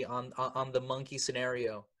tally on the monkey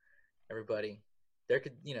scenario, everybody. There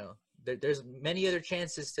could, there's many other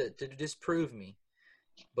chances to disprove me.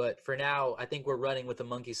 But for now, I think we're running with the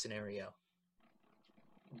monkey scenario.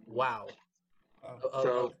 Wow.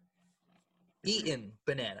 So, Eaten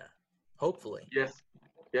banana, hopefully. yes,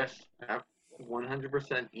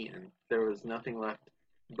 100% eaten. There was nothing left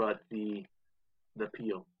but the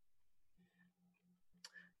peel.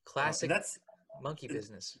 Classic That's monkey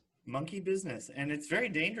business. monkey business, and it's very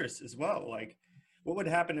dangerous as well. Like, what would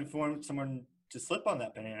happen if someone to slip on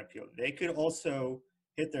that banana peel? They could also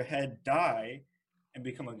hit their head, die, and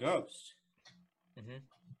become a ghost. And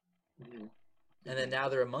then now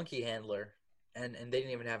they're a monkey handler, and they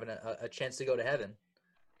didn't even have a chance to go to heaven.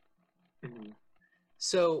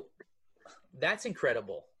 So that's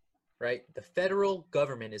incredible, right? The federal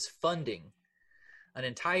government is funding an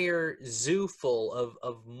entire zoo full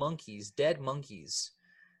of monkeys, dead monkeys,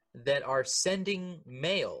 that are sending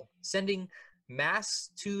mass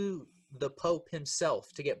to the Pope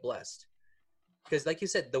himself to get blessed. Because like you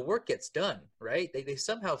said, the work gets done, right? They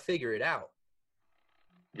somehow figure it out.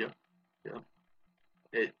 Yep.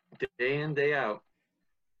 It day in, day out.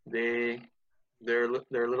 Their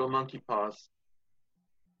little monkey paws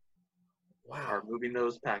are moving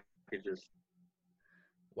those packages.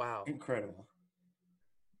 Wow. Incredible.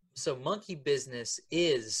 So monkey business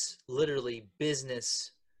is literally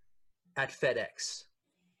business at FedEx.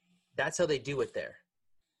 That's how they do it there.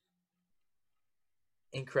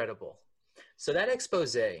 Incredible. So that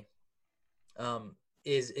expose is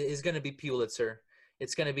going to be Pulitzer.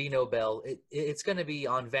 It's going to be Nobel. It's going to be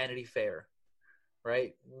on Vanity Fair,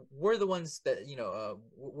 right? We're the ones that,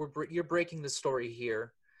 you're breaking the story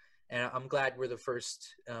here. And I'm glad we're the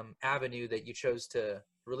first avenue that you chose to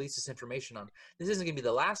release this information on. This isn't going to be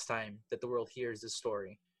the last time that the world hears this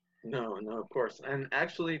story. No, of course. And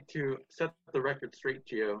actually, to set the record straight,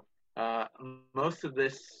 Gio, most of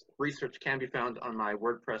this research can be found on my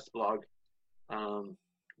WordPress blog.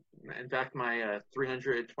 In fact, my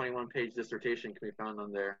 321-page dissertation can be found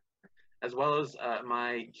on there, as well as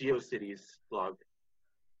my GeoCities blog.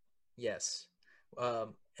 Yes.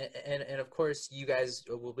 And of course, you guys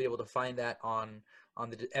will be able to find that on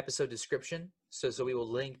the episode description. So we will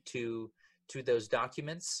link to those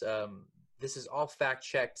documents. This is all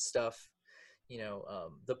fact-checked stuff.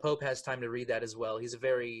 The Pope has time to read that as well. He's a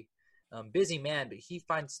very busy man, but he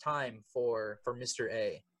finds time for Mr.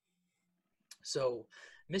 A. So,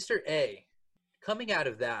 Mr. A, coming out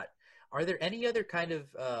of that, are there any other kind of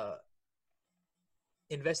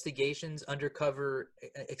investigations, undercover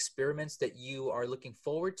experiments that you are looking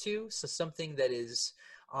forward to? So something that is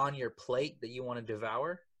on your plate that you want to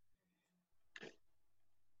devour?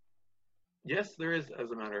 Yes, there is,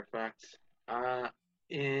 as a matter of fact.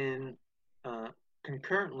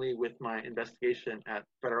 Concurrently with my investigation at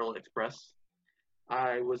Federal Express,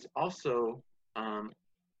 I was also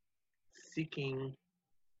seeking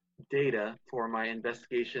data for my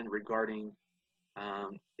investigation regarding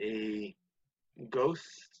a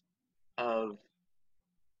ghost of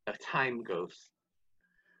a time ghost.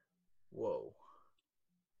 Whoa.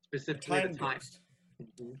 Specifically the time ghost.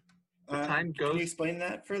 The time ghost. Can you explain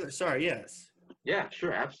that further? Sorry, yes. Yeah,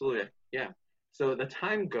 sure, absolutely. Yeah. So the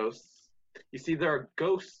time ghosts, you see, there are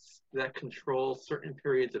ghosts that control certain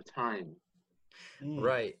periods of time.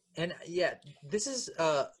 Right. And yeah, this is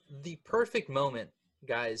the perfect moment,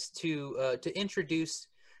 guys, to introduce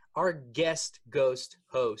our guest ghost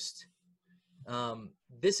host.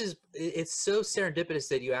 It's so serendipitous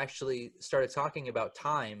that you actually started talking about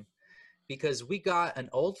time, because we got an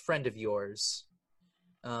old friend of yours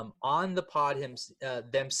on the pod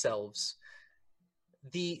themselves,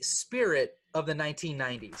 the spirit of the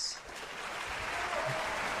 1990s.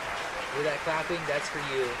 Hear that clapping? That's for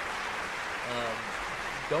you.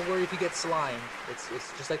 Don't worry if you get slime. It's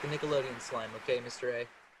just like the Nickelodeon slime, okay, Mr. A?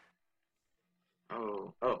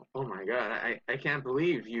 Oh my God! I can't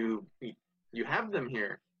believe you have them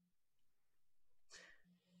here.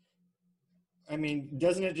 I mean,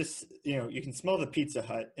 doesn't it just, you can smell the Pizza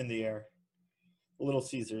Hut in the air, Little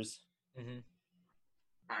Caesars. Mm-hmm.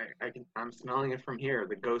 I'm smelling it from here.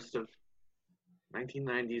 The ghost of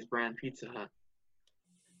 1990s brand Pizza Hut.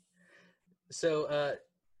 So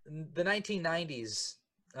the 1990s,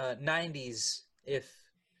 90s,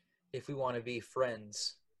 if we want to be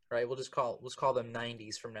friends, right? Let's call them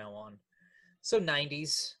 90s from now on. So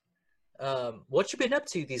 90s, what you been up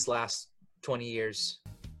to these last 20 years?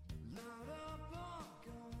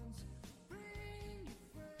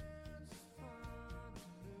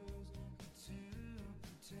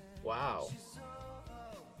 Wow.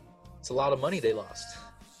 It's a lot of money they lost.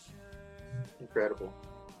 Incredible.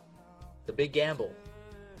 The big gamble.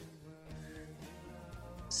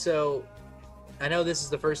 So, I know this is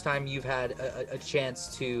the first time you've had a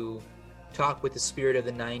chance to talk with the spirit of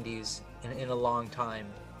the 90s in a long time.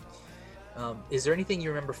 Is there anything you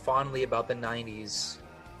remember fondly about the 90s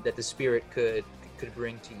that the spirit could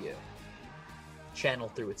bring to you? Channel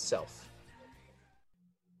through itself.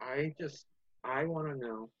 I want to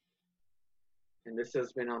know, and this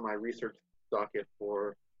has been on my research docket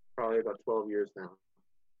for probably about 12 years now.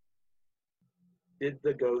 Did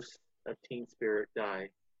the ghost of Teen Spirit die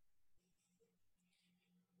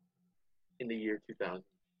in the year 2000?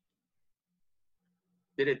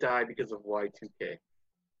 Did it die because of Y2K?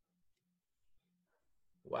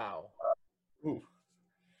 Wow. Ooh.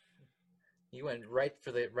 You went right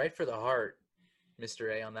for the heart,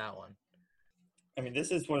 Mr. A, on that one. I mean,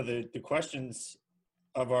 this is one of the questions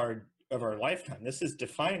of our lifetime. This is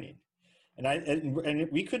defining, and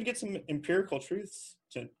we could get some empirical truths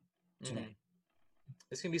tonight.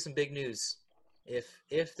 This can be some big news.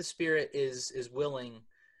 If the spirit is willing,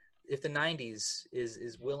 if the 90s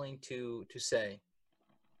is willing to say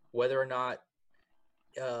whether or not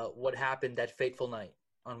what happened that fateful night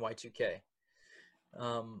on Y2K,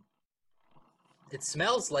 it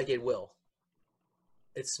smells like it will.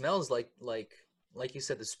 It smells like you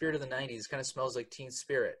said, the spirit of the 90s kind of smells like Teen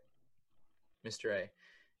Spirit, Mr. A.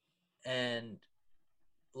 And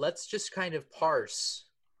let's just kind of parse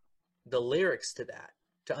the lyrics to that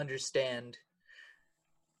to understand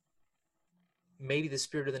maybe the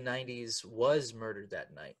spirit of the 90s was murdered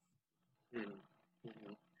that night.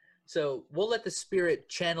 Mm-hmm. So we'll let the spirit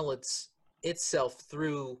channel itself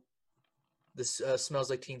through this Smells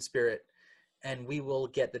Like Teen Spirit, and we will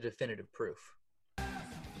get the definitive proof.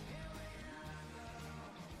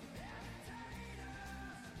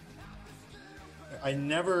 I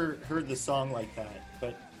never heard the song like that,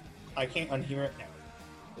 but I can't unhear it now.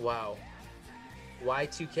 Wow.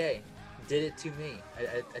 Y2K did it to me.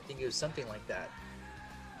 I think it was something like that.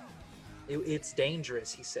 It's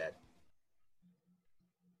dangerous, he said.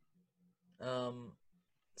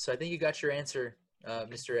 So I think you got your answer,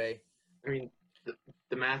 Mr. A. I mean,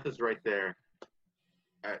 the math is right there.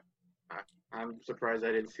 I'm surprised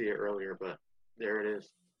I didn't see it earlier, but there it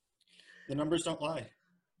is. The numbers don't lie.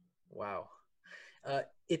 Wow.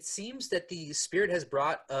 It seems that the spirit has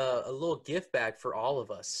brought a little gift bag for all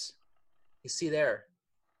of us. You see there?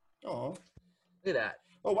 Oh. Look at that.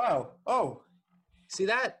 Oh, wow. Oh. See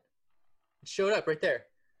that? It showed up right there.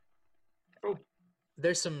 Oh.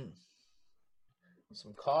 There's some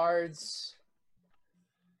cards.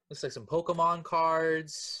 Looks like some Pokemon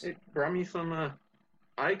cards. It brought me some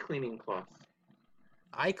eye cleaning cloths.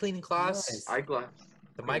 Eye cleaning cloths. Nice. Eyeglass.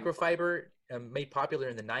 The microfiber made popular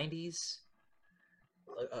in the 90s.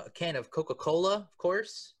 A can of Coca-Cola, of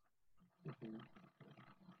course. Mm-hmm.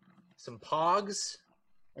 Some Pogs.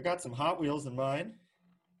 I got some Hot Wheels in mine.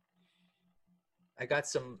 I got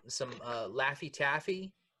some Laffy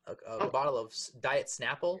Taffy, a bottle of Diet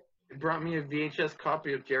Snapple. It brought me a VHS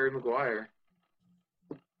copy of Jerry Maguire.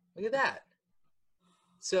 Look at that.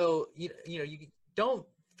 So you don't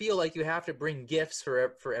feel like you have to bring gifts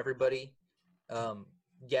for everybody.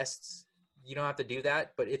 Guests, you don't have to do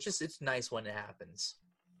that, but it's nice when it happens.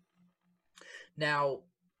 Now,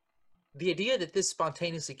 the idea that this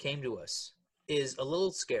spontaneously came to us is a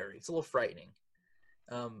little scary. It's a little frightening.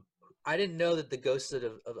 I didn't know that the ghosts of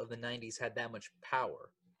the 90s had that much power.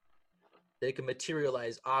 They could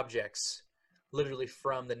materialize objects literally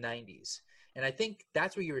from the 90s. And I think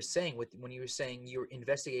that's what you were saying when you were saying you were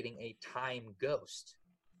investigating a time ghost.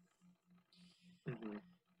 Mm-hmm.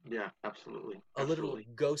 Yeah, absolutely. A literal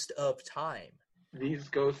ghost of time. These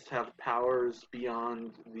ghosts have powers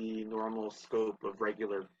beyond the normal scope of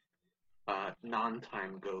regular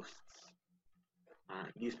non-time ghosts.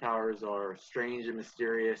 These powers are strange and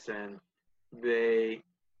mysterious, and they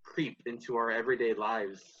creep into our everyday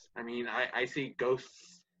lives. I mean, I see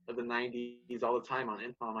ghosts of the 90s all the time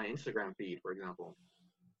on my Instagram feed, for example.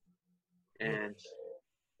 And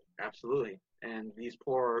absolutely. And these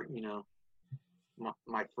poor,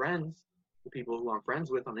 my friends, the people who I'm friends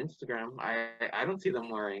with on Instagram, I don't see them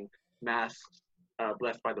wearing masks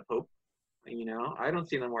blessed by the Pope. I don't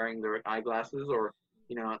see them wearing their eyeglasses or,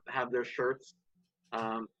 have their shirts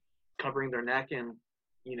covering their neck and,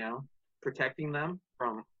 protecting them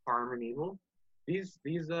from harm and evil. These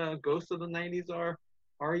ghosts of the 90s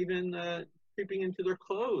are even creeping into their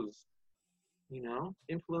clothes,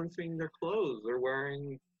 influencing their clothes. They're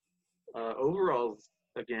wearing overalls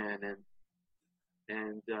again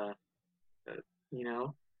and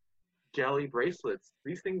jelly bracelets.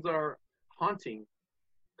 These things are haunting,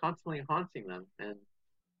 constantly haunting them. And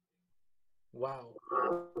Wow.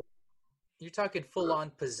 You're talking full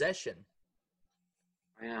on possession.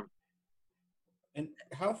 I am. And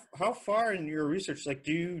how far in your research, like,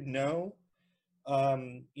 do you know,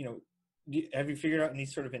 have you figured out any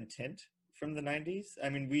sort of intent from the 90s? I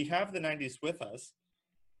mean, we have the 90s with us.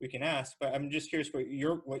 We can ask, but I'm just curious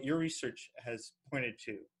what your research has pointed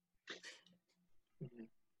to. Mhm. And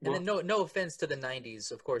Well, then no offense to the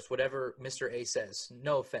 90s, of course, whatever Mr. A says,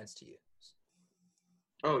 no offense to you.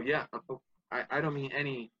 oh yeah, I don't mean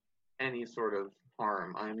any sort of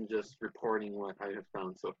harm. I'm just reporting what I have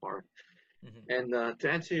found so far. Mhm. And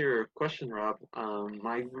to answer your question, Rob,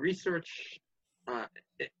 my research,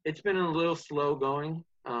 it's been a little slow going,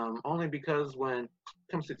 only because when it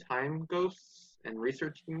comes to time ghosts and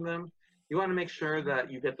researching them, you want to make sure that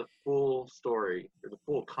you get the full story or the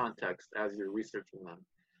full context as you're researching them.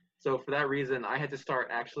 So for that reason, I had to start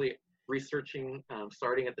actually researching,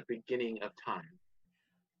 starting at the beginning of time,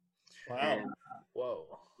 Wow. and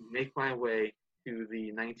Whoa. make my way to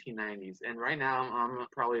the 1990s. And right now, I'm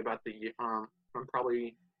probably I'm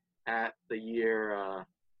probably at the year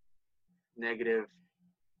negative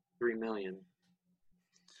 3 million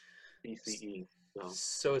BCE. So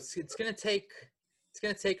So it's gonna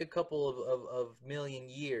take a couple of million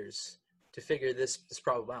years to figure this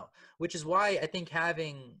problem out. Which is why I think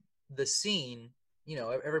having the scene,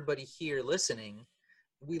 everybody here listening,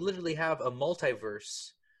 we literally have a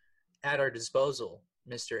multiverse at our disposal,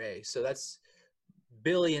 Mr. A. So that's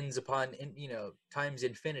billions upon times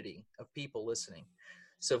infinity of people listening.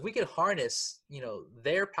 So if we could harness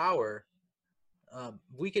their power,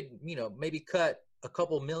 we could maybe cut a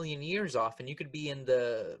couple million years off, and you could be in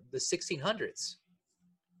the 1600s.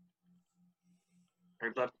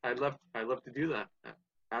 I'd love to do that.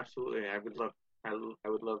 Absolutely, I would love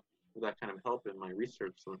that kind of help in my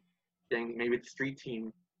research. So getting maybe the street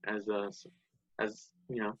team as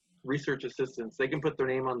research assistants. They can put their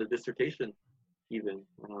name on the dissertation even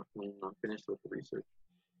when I'm finished with the research.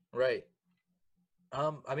 Right.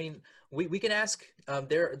 I mean, we can ask.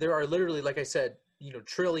 There are literally, like I said,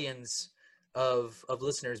 trillions of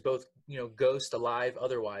listeners, both ghost, alive,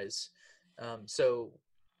 otherwise. So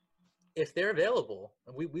if they're available,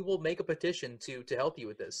 we will make a petition to help you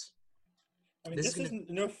with this. I mean, This this is gonna- isn't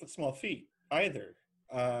no small feat either.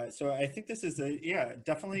 So I think this is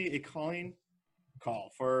definitely a calling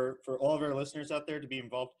call for all of our listeners out there to be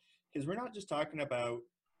involved, because we're not just talking about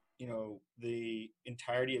the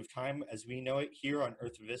entirety of time as we know it here on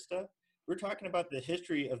Earth Vista. We're talking about the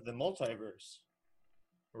history of the multiverse.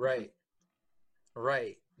 Right.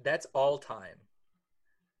 Right. That's all time,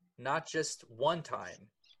 not just one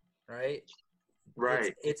time. Right.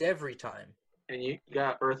 Right. It's every time. And you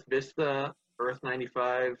got Earth Vista, Earth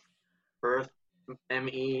 95, Earth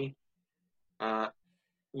ME.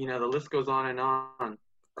 The list goes on and on.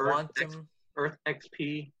 Quantum. Earth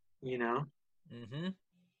XP. Mm-hmm.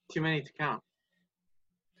 Too many to count.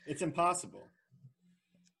 It's impossible.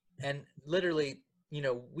 And literally,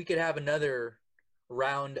 we could have another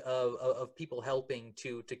round of people helping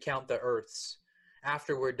to count the Earths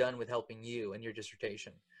after we're done with helping you and your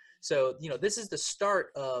dissertation. So, this is the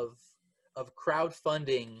start of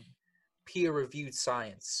crowdfunding peer-reviewed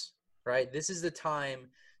science, right? This is the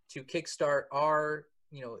time to kickstart our,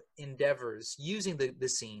 endeavors using the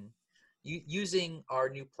scene, using our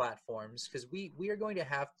new platforms, because we are going to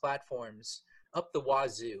have platforms up the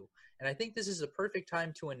wazoo. And I think this is a perfect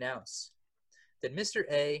time to announce that Mr.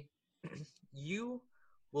 A, you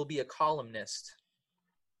will be a columnist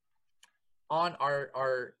on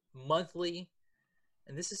our monthly,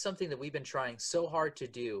 and this is something that we've been trying so hard to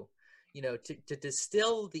do, to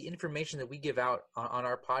distill the information that we give out on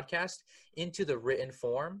our podcast into the written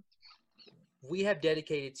form. We have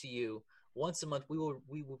dedicated to you once a month. We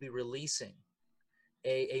will be releasing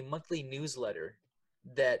a monthly newsletter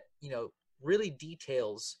that really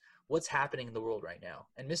details what's happening in the world right now.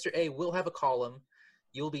 And Mr. A will have a column.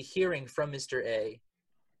 You'll be hearing from Mr. A,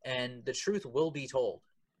 and the truth will be told.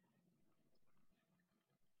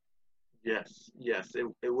 Yes.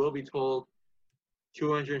 It will be told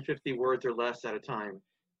 250 words or less at a time.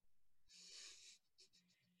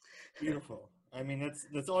 Beautiful. I mean,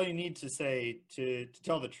 that's all you need to say to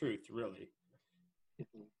tell the truth, really.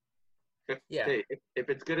 Yeah. Hey, if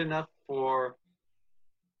it's good enough for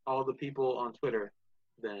all the people on Twitter,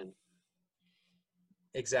 then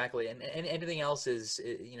Exactly. And anything else is,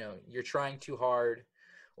 you're trying too hard,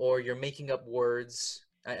 or you're making up words.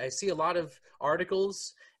 I see a lot of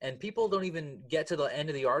articles, and people don't even get to the end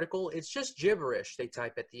of the article. It's just gibberish they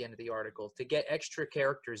type at the end of the article to get extra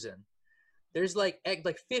characters in. there's like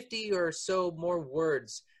 50 or so more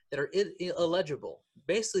words that are illegible.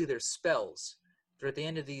 Basically, there's spells that are at the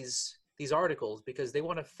end of these articles because they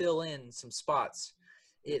want to fill in some spots.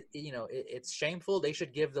 It's shameful. They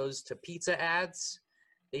should give those to pizza ads.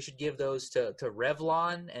 They should give those to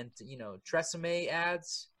Revlon and to, Tresemme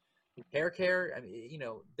ads, hair care. I mean,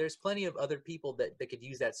 there's plenty of other people that could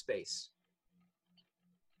use that space.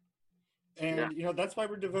 And that's why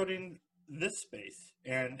we're devoting this space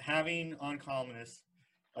and having on columnists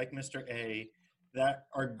like Mr. A that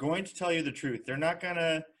are going to tell you the truth. They're not going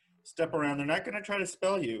to step around. They're not going to try to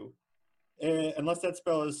spell you unless that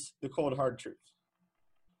spell is the cold, hard truth.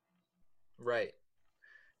 Right.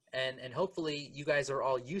 And hopefully you guys are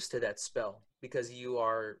all used to that spell because you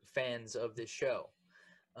are fans of this show.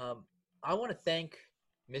 I want to thank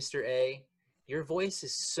Mr. A. Your voice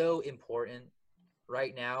is so important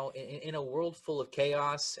right now in a world full of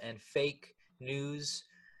chaos and fake news.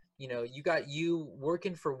 You got you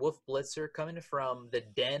working for Wolf Blitzer, coming from the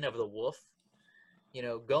den of the wolf,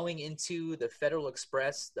 going into the Federal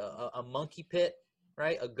Express, a monkey pit,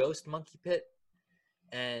 right? A ghost monkey pit.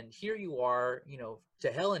 And here you are,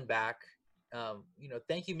 to hell and back.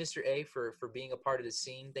 Thank you, Mr. A, for being a part of the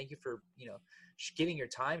scene. Thank you for, giving your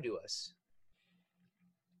time to us.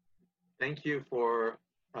 Thank you,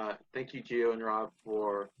 Gio and Rob,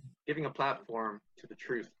 for giving a platform to the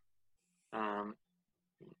truth.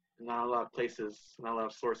 Not a lot of places, not a lot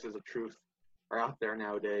of sources of truth are out there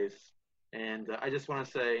nowadays. And I just want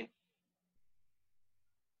to say,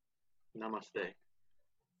 namaste.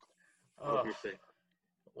 I hope you're safe.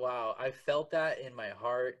 Wow, I felt that in my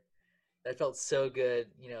heart. That felt so good.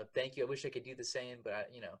 Thank you. I wish I could do the same, but I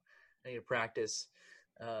need to practice.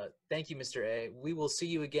 Thank you, Mr. A. We will see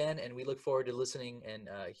you again, and we look forward to listening and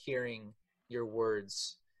hearing your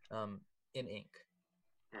words in ink.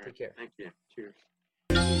 All right, take care. Thank you. Cheers.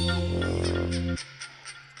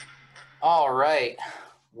 All right.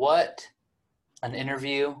 What an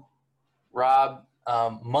interview, Rob.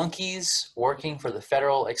 Monkeys working for the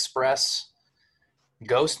Federal Express.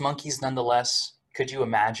 Ghost monkeys, nonetheless. Could you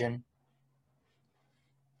imagine?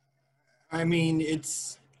 I mean,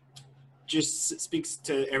 it's just speaks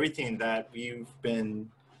to everything that we've been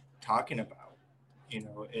talking about.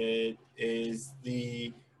 It is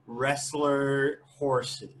the wrestler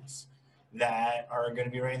horses that are going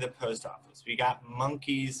to be running the post office. We got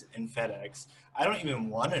monkeys in FedEx. I don't even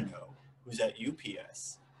want to know who's at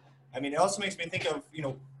UPS. I mean, it also makes me think of,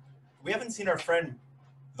 we haven't seen our friend,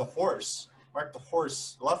 the horse, Mark the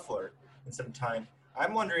Horse Loeffler, in some time.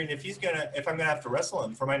 I'm wondering if I'm gonna have to wrestle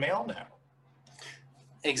him for my mail now.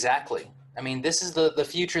 Exactly. I mean, this is the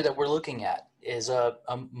future that we're looking at, is a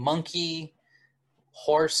monkey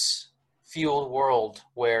horse fueled world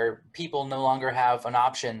where people no longer have an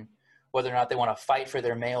option whether or not they want to fight for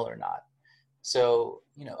their mail or not. So,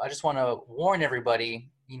 I just want to warn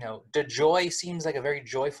everybody, DeJoy seems like a very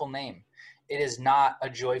joyful name. It is not a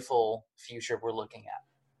joyful future we're looking at.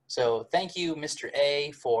 So thank you, Mr.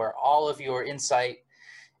 A, for all of your insight.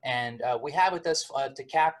 And we have with us to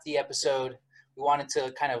cap the episode, we wanted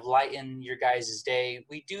to kind of lighten your guys' day.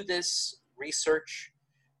 We do this research,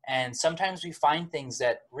 and sometimes we find things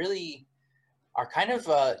that really are kind of,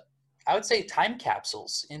 I would say, time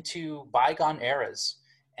capsules into bygone eras.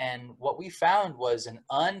 And what we found was an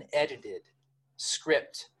unedited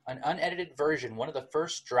script, an unedited version, one of the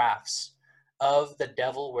first drafts of The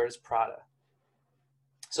Devil Wears Prada.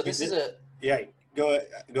 So this is a... Yeah, go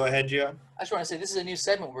ahead, Gio. I just want to say this is a new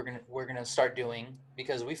segment we're gonna start doing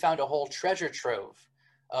because we found a whole treasure trove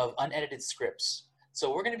of unedited scripts.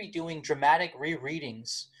 So we're going to be doing dramatic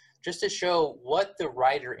rereadings just to show what the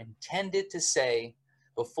writer intended to say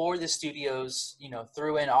before the studios,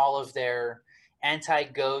 threw in all of their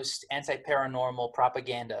anti-ghost, anti-paranormal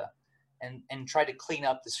propaganda and try to clean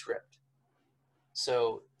up the script.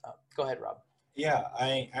 So go ahead, Rob. Yeah,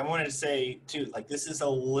 I wanted to say too, like, this is a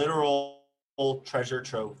literal treasure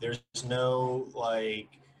trove. There's no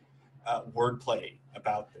wordplay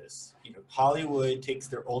about this. Hollywood takes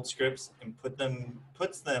their old scripts and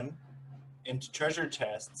puts them into treasure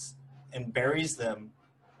chests and buries them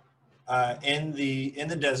in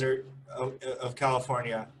the desert of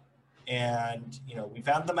California. And we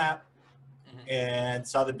found the map and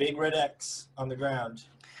saw the big red X on the ground.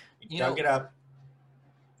 We dug it up.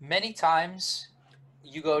 Many times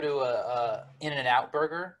you go to a In-N-Out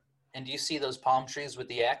Burger and you see those palm trees with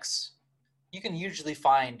the X. You can usually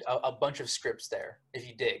find a bunch of scripts there if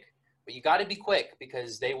you dig. But you got to be quick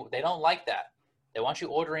because they don't like that. They want you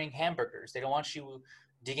ordering hamburgers. They don't want you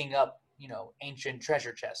digging up, ancient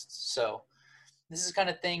treasure chests. So This is the kind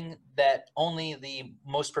of thing that only the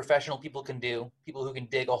most professional people can do, people who can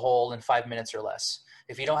dig a hole in 5 minutes or less.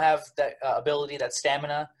 If you don't have that ability, that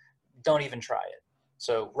stamina, don't even try it.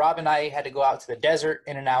 So Rob and I had to go out to the desert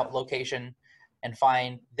In-N-Out location and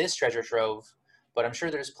find this treasure trove, but I'm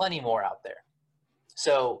sure there's plenty more out there.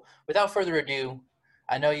 So without further ado,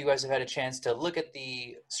 I know you guys have had a chance to look at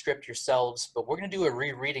the script yourselves, but we're going to do a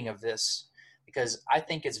rereading of this because I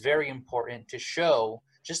think it's very important to show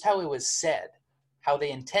just how it was said, how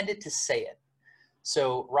they intended to say it.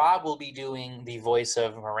 So Rob will be doing the voice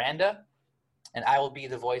of Miranda, and I will be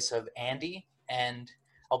the voice of Andy, and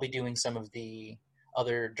I'll be doing some of the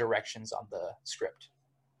other directions on the script.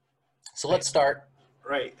 So let's start.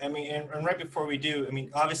 Right. I mean, and right before we do, I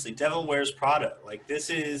mean, obviously, Devil Wears Prada. Like,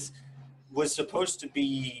 was supposed to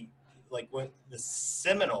be like one the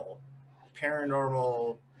seminal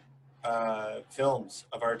paranormal films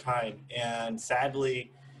of our time, and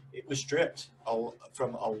sadly, it was stripped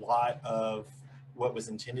from a lot of what was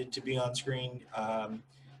intended to be on screen.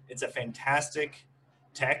 It's a fantastic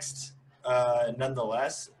text,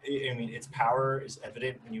 nonetheless. I mean, its power is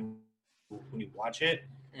evident when you watch it,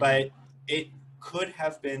 but it could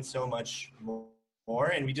have been so much more,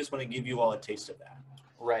 and we just want to give you all a taste of that.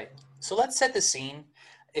 Right. So let's set the scene.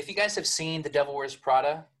 If you guys have seen The Devil Wears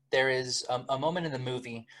Prada, there is a moment in the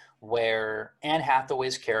movie where Anne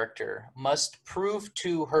Hathaway's character must prove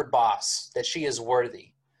to her boss that she is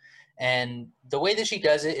worthy. And the way that she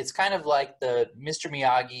does it, it's kind of like the Mr.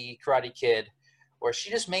 Miyagi Karate Kid, where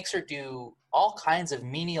she just makes her do all kinds of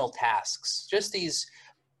menial tasks, just these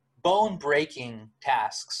bone-breaking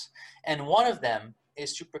tasks. And one of them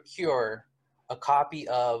is to procure a copy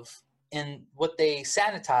of, in what they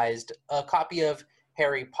sanitized, a copy of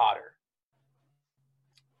Harry Potter.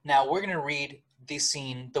 Now, we're going to read the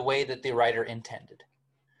scene the way that the writer intended.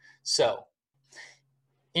 So,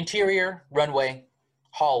 interior, runway,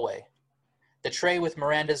 hallway. The tray with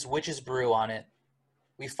Miranda's witch's brew on it.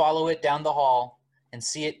 We follow it down the hall and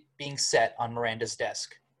see it being set on Miranda's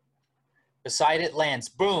desk. Beside it lands,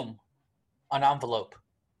 boom, an envelope.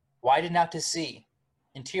 Widen out to sea.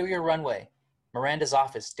 Interior runway. Miranda's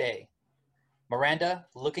office, day. Miranda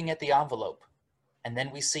looking at the envelope. And then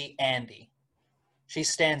we see Andy. She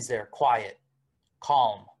stands there, quiet,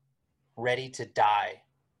 calm, ready to die.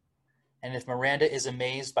 And if Miranda is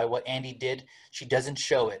amazed by what Andy did, she doesn't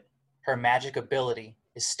show it. Her magic ability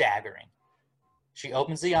is staggering. She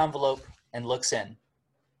opens the envelope and looks in.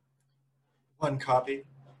 One copy?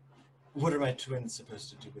 What are my twins supposed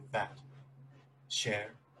to do with that?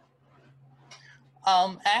 Share?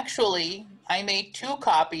 Actually, I made 2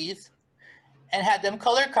 copies and had them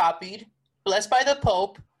color copied, blessed by the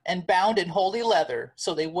Pope, and bound in holy leather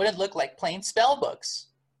so they wouldn't look like plain spell books.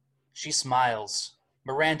 She smiles.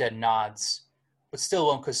 Miranda nods, but still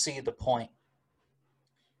won't concede the point.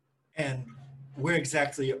 And where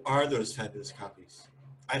exactly are those fabulous copies?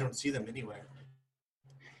 I don't see them anywhere.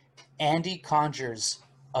 Andy conjures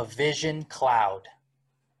a vision cloud.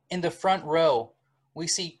 In the front row, we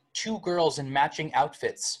see 2 girls in matching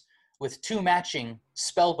outfits with 2 matching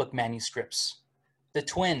spellbook manuscripts. The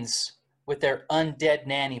twins with their undead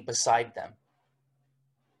nanny beside them.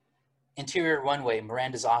 Interior runway,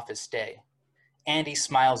 Miranda's office, day. Andy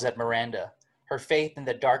smiles at Miranda, her faith in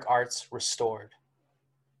the dark arts restored.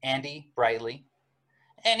 Andy, brightly,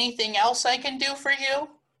 anything else I can do for you?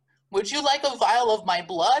 Would you like a vial of my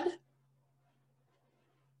blood?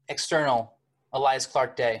 External, Elias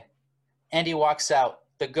Clark Day. Andy walks out.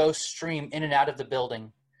 The ghosts stream in and out of the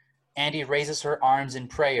building. Andy raises her arms in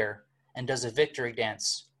prayer and does a victory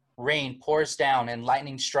dance. Rain pours down and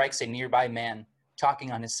lightning strikes a nearby man,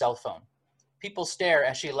 talking on his cell phone. People stare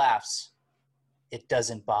as she laughs. It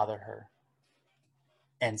doesn't bother her.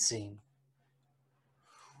 End scene.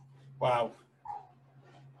 Wow.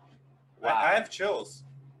 Wow. I have chills.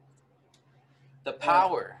 The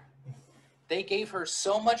power. They gave her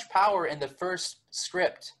so much power in the first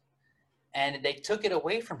script, and they took it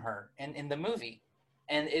away from her in the movie.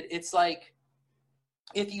 And it's like,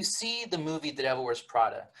 if you see the movie The Devil Wears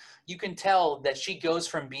Prada, you can tell that she goes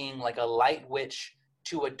from being like a light witch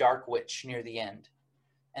to a dark witch near the end.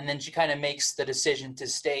 And then she kind of makes the decision to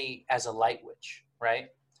stay as a light witch, right?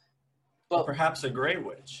 But perhaps a gray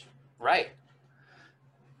witch. Right.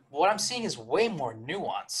 What I'm seeing is way more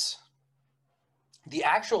nuance. The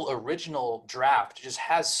actual original draft just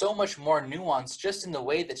has so much more nuance just in the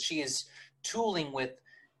way that she is tooling with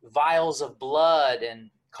vials of blood and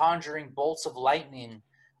conjuring bolts of lightning.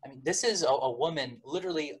 I mean, this is a woman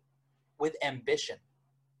literally with ambition.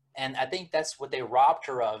 And I think that's what they robbed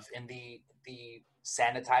her of in the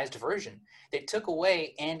sanitized version. They took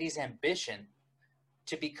away Andy's ambition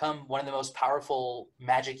to become one of the most powerful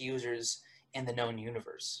magic users in the known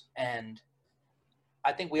universe. And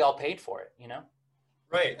I think we all paid for it, you know?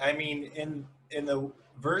 Right. I mean, in the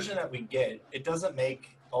version that we get, it doesn't make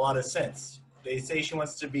a lot of sense. They say she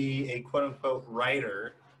wants to be a quote unquote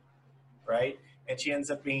writer, right? And she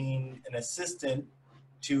ends up being an assistant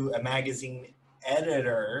to a magazine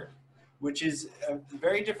editor, which is a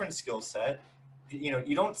very different skill set. You know,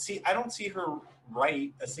 I don't see her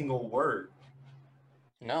write a single word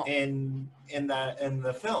No. in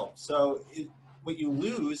the film. So what you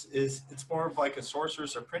lose is it's more of like a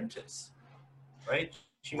sorcerer's apprentice, right?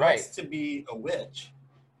 She Right. wants to be a witch,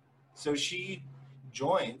 so she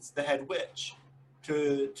joins the head witch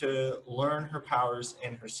to learn her powers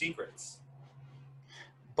and her secrets.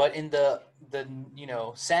 But in the you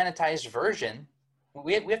know, sanitized version,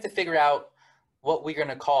 we have to figure out what we're going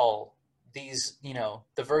to call these, you know,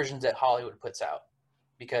 the versions that Hollywood puts out,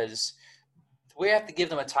 because we have to give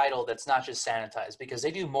them a title that's not just sanitized, because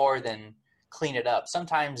they do more than clean it up.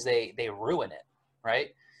 Sometimes they ruin it,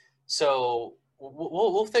 right? So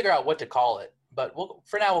we'll figure out what to call it, but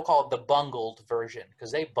for now we'll call it the bungled version,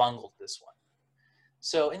 because they bungled this one.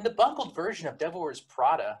 So in the bungled version of Devil Wears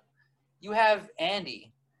Prada, you have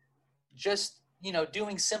Andy just, you know,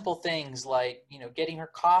 doing simple things like, you know, getting her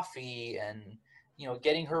coffee and, you know,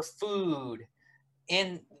 getting her food.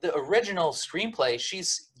 In the original screenplay,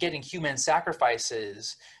 she's getting human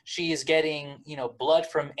sacrifices. She is getting, you know, blood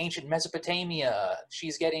from ancient Mesopotamia.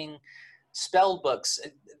 She's getting spell books.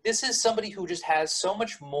 This is somebody who just has so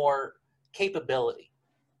much more capability.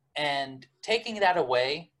 And taking that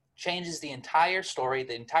away changes the entire story,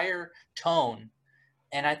 the entire tone.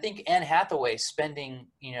 And I think Anne Hathaway spending,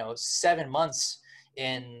 you know, 7 months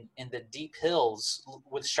in the deep hills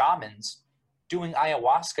with shamans doing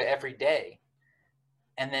ayahuasca every day,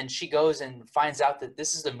 and then she goes and finds out that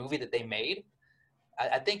this is the movie that they made,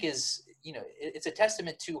 I think is, you know, it's a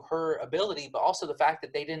testament to her ability, but also the fact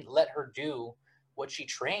that they didn't let her do what she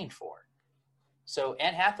trained for. So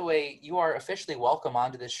Anne Hathaway, you are officially welcome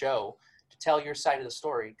onto this show to tell your side of the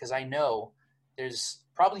story, because I know there's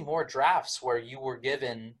probably more drafts where you were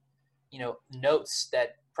given, you know, notes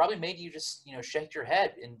that probably made you just, you know, shake your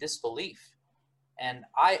head in disbelief. And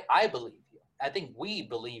I believe you. I think we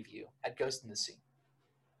believe you at Ghost in the Sea.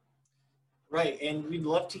 Right, and we'd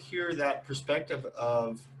love to hear that perspective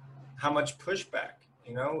of how much pushback.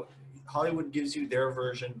 You know, Hollywood gives you their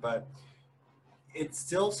version, but it's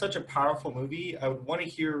still such a powerful movie. I would want to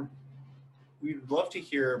hear. We'd love to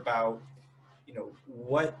hear about, you know,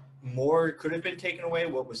 what more could have been taken away,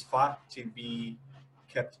 what was fought to be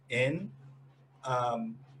kept in.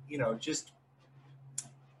 You know, just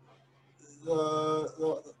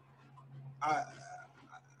the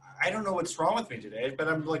I don't know what's wrong with me today, but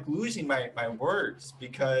I'm like losing my words,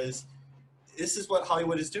 because this is what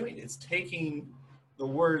Hollywood is doing. It's taking the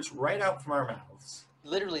words right out from our mouths.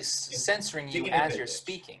 Literally censoring you digging a as bit you're ditch.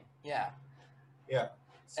 speaking. Yeah. Yeah.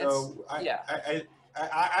 So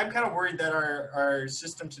I'm kind of worried that our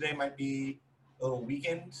system today might be a little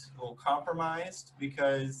weakened, a little compromised,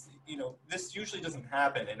 because, you know, this usually doesn't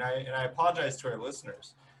happen. And I apologize to our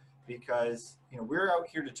listeners, because, you know, we're out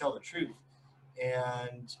here to tell the truth.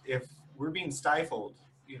 And if we're being stifled,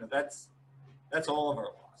 you know, that's all of our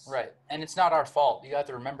loss. Right. And it's not our fault. You have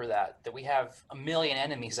to remember that we have a million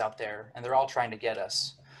enemies out there and they're all trying to get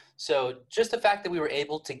us. So just the fact that we were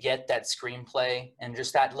able to get that screenplay and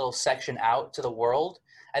just that little section out to the world,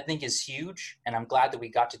 I think is huge. And I'm glad that we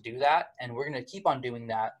got to do that. And we're going to keep on doing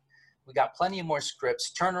that. We got plenty of more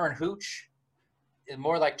scripts. Turner and Hooch is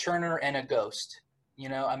more like Turner and a Ghost. You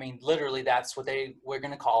know, I mean, literally that's what we're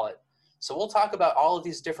going to call it. So we'll talk about all of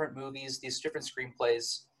these different movies, these different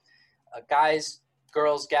screenplays. Guys,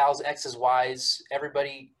 girls, gals, X's, Y's,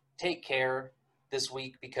 everybody take care this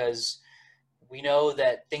week, because we know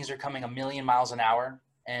that things are coming a million miles an hour,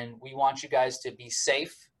 and we want you guys to be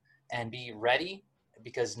safe and be ready,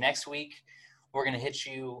 because next week we're going to hit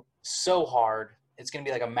you so hard. It's going to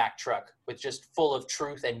be like a Mack truck with just full of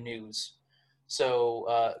truth and news.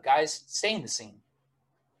 So guys, stay in the scene.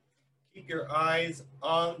 Keep your eyes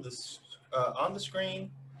on the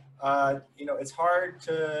screen. You know, it's hard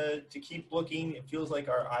to keep looking. It feels like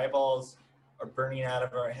our eyeballs are burning out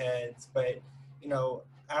of our heads. But, you know,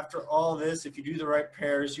 after all this, if you do the right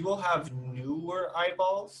prayers, you will have newer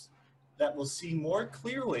eyeballs that will see more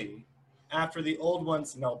clearly after the old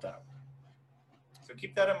ones melt out. So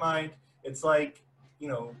keep that in mind. It's like, you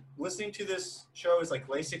know, listening to this show is like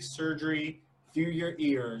LASIK surgery through your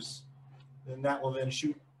ears, and that will then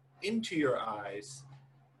shoot into your eyes,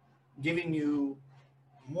 giving you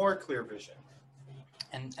more clear vision.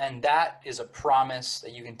 And that is a promise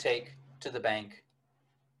that you can take to the bank.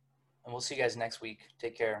 And we'll see you guys next week.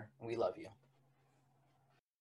 Take care. We love you.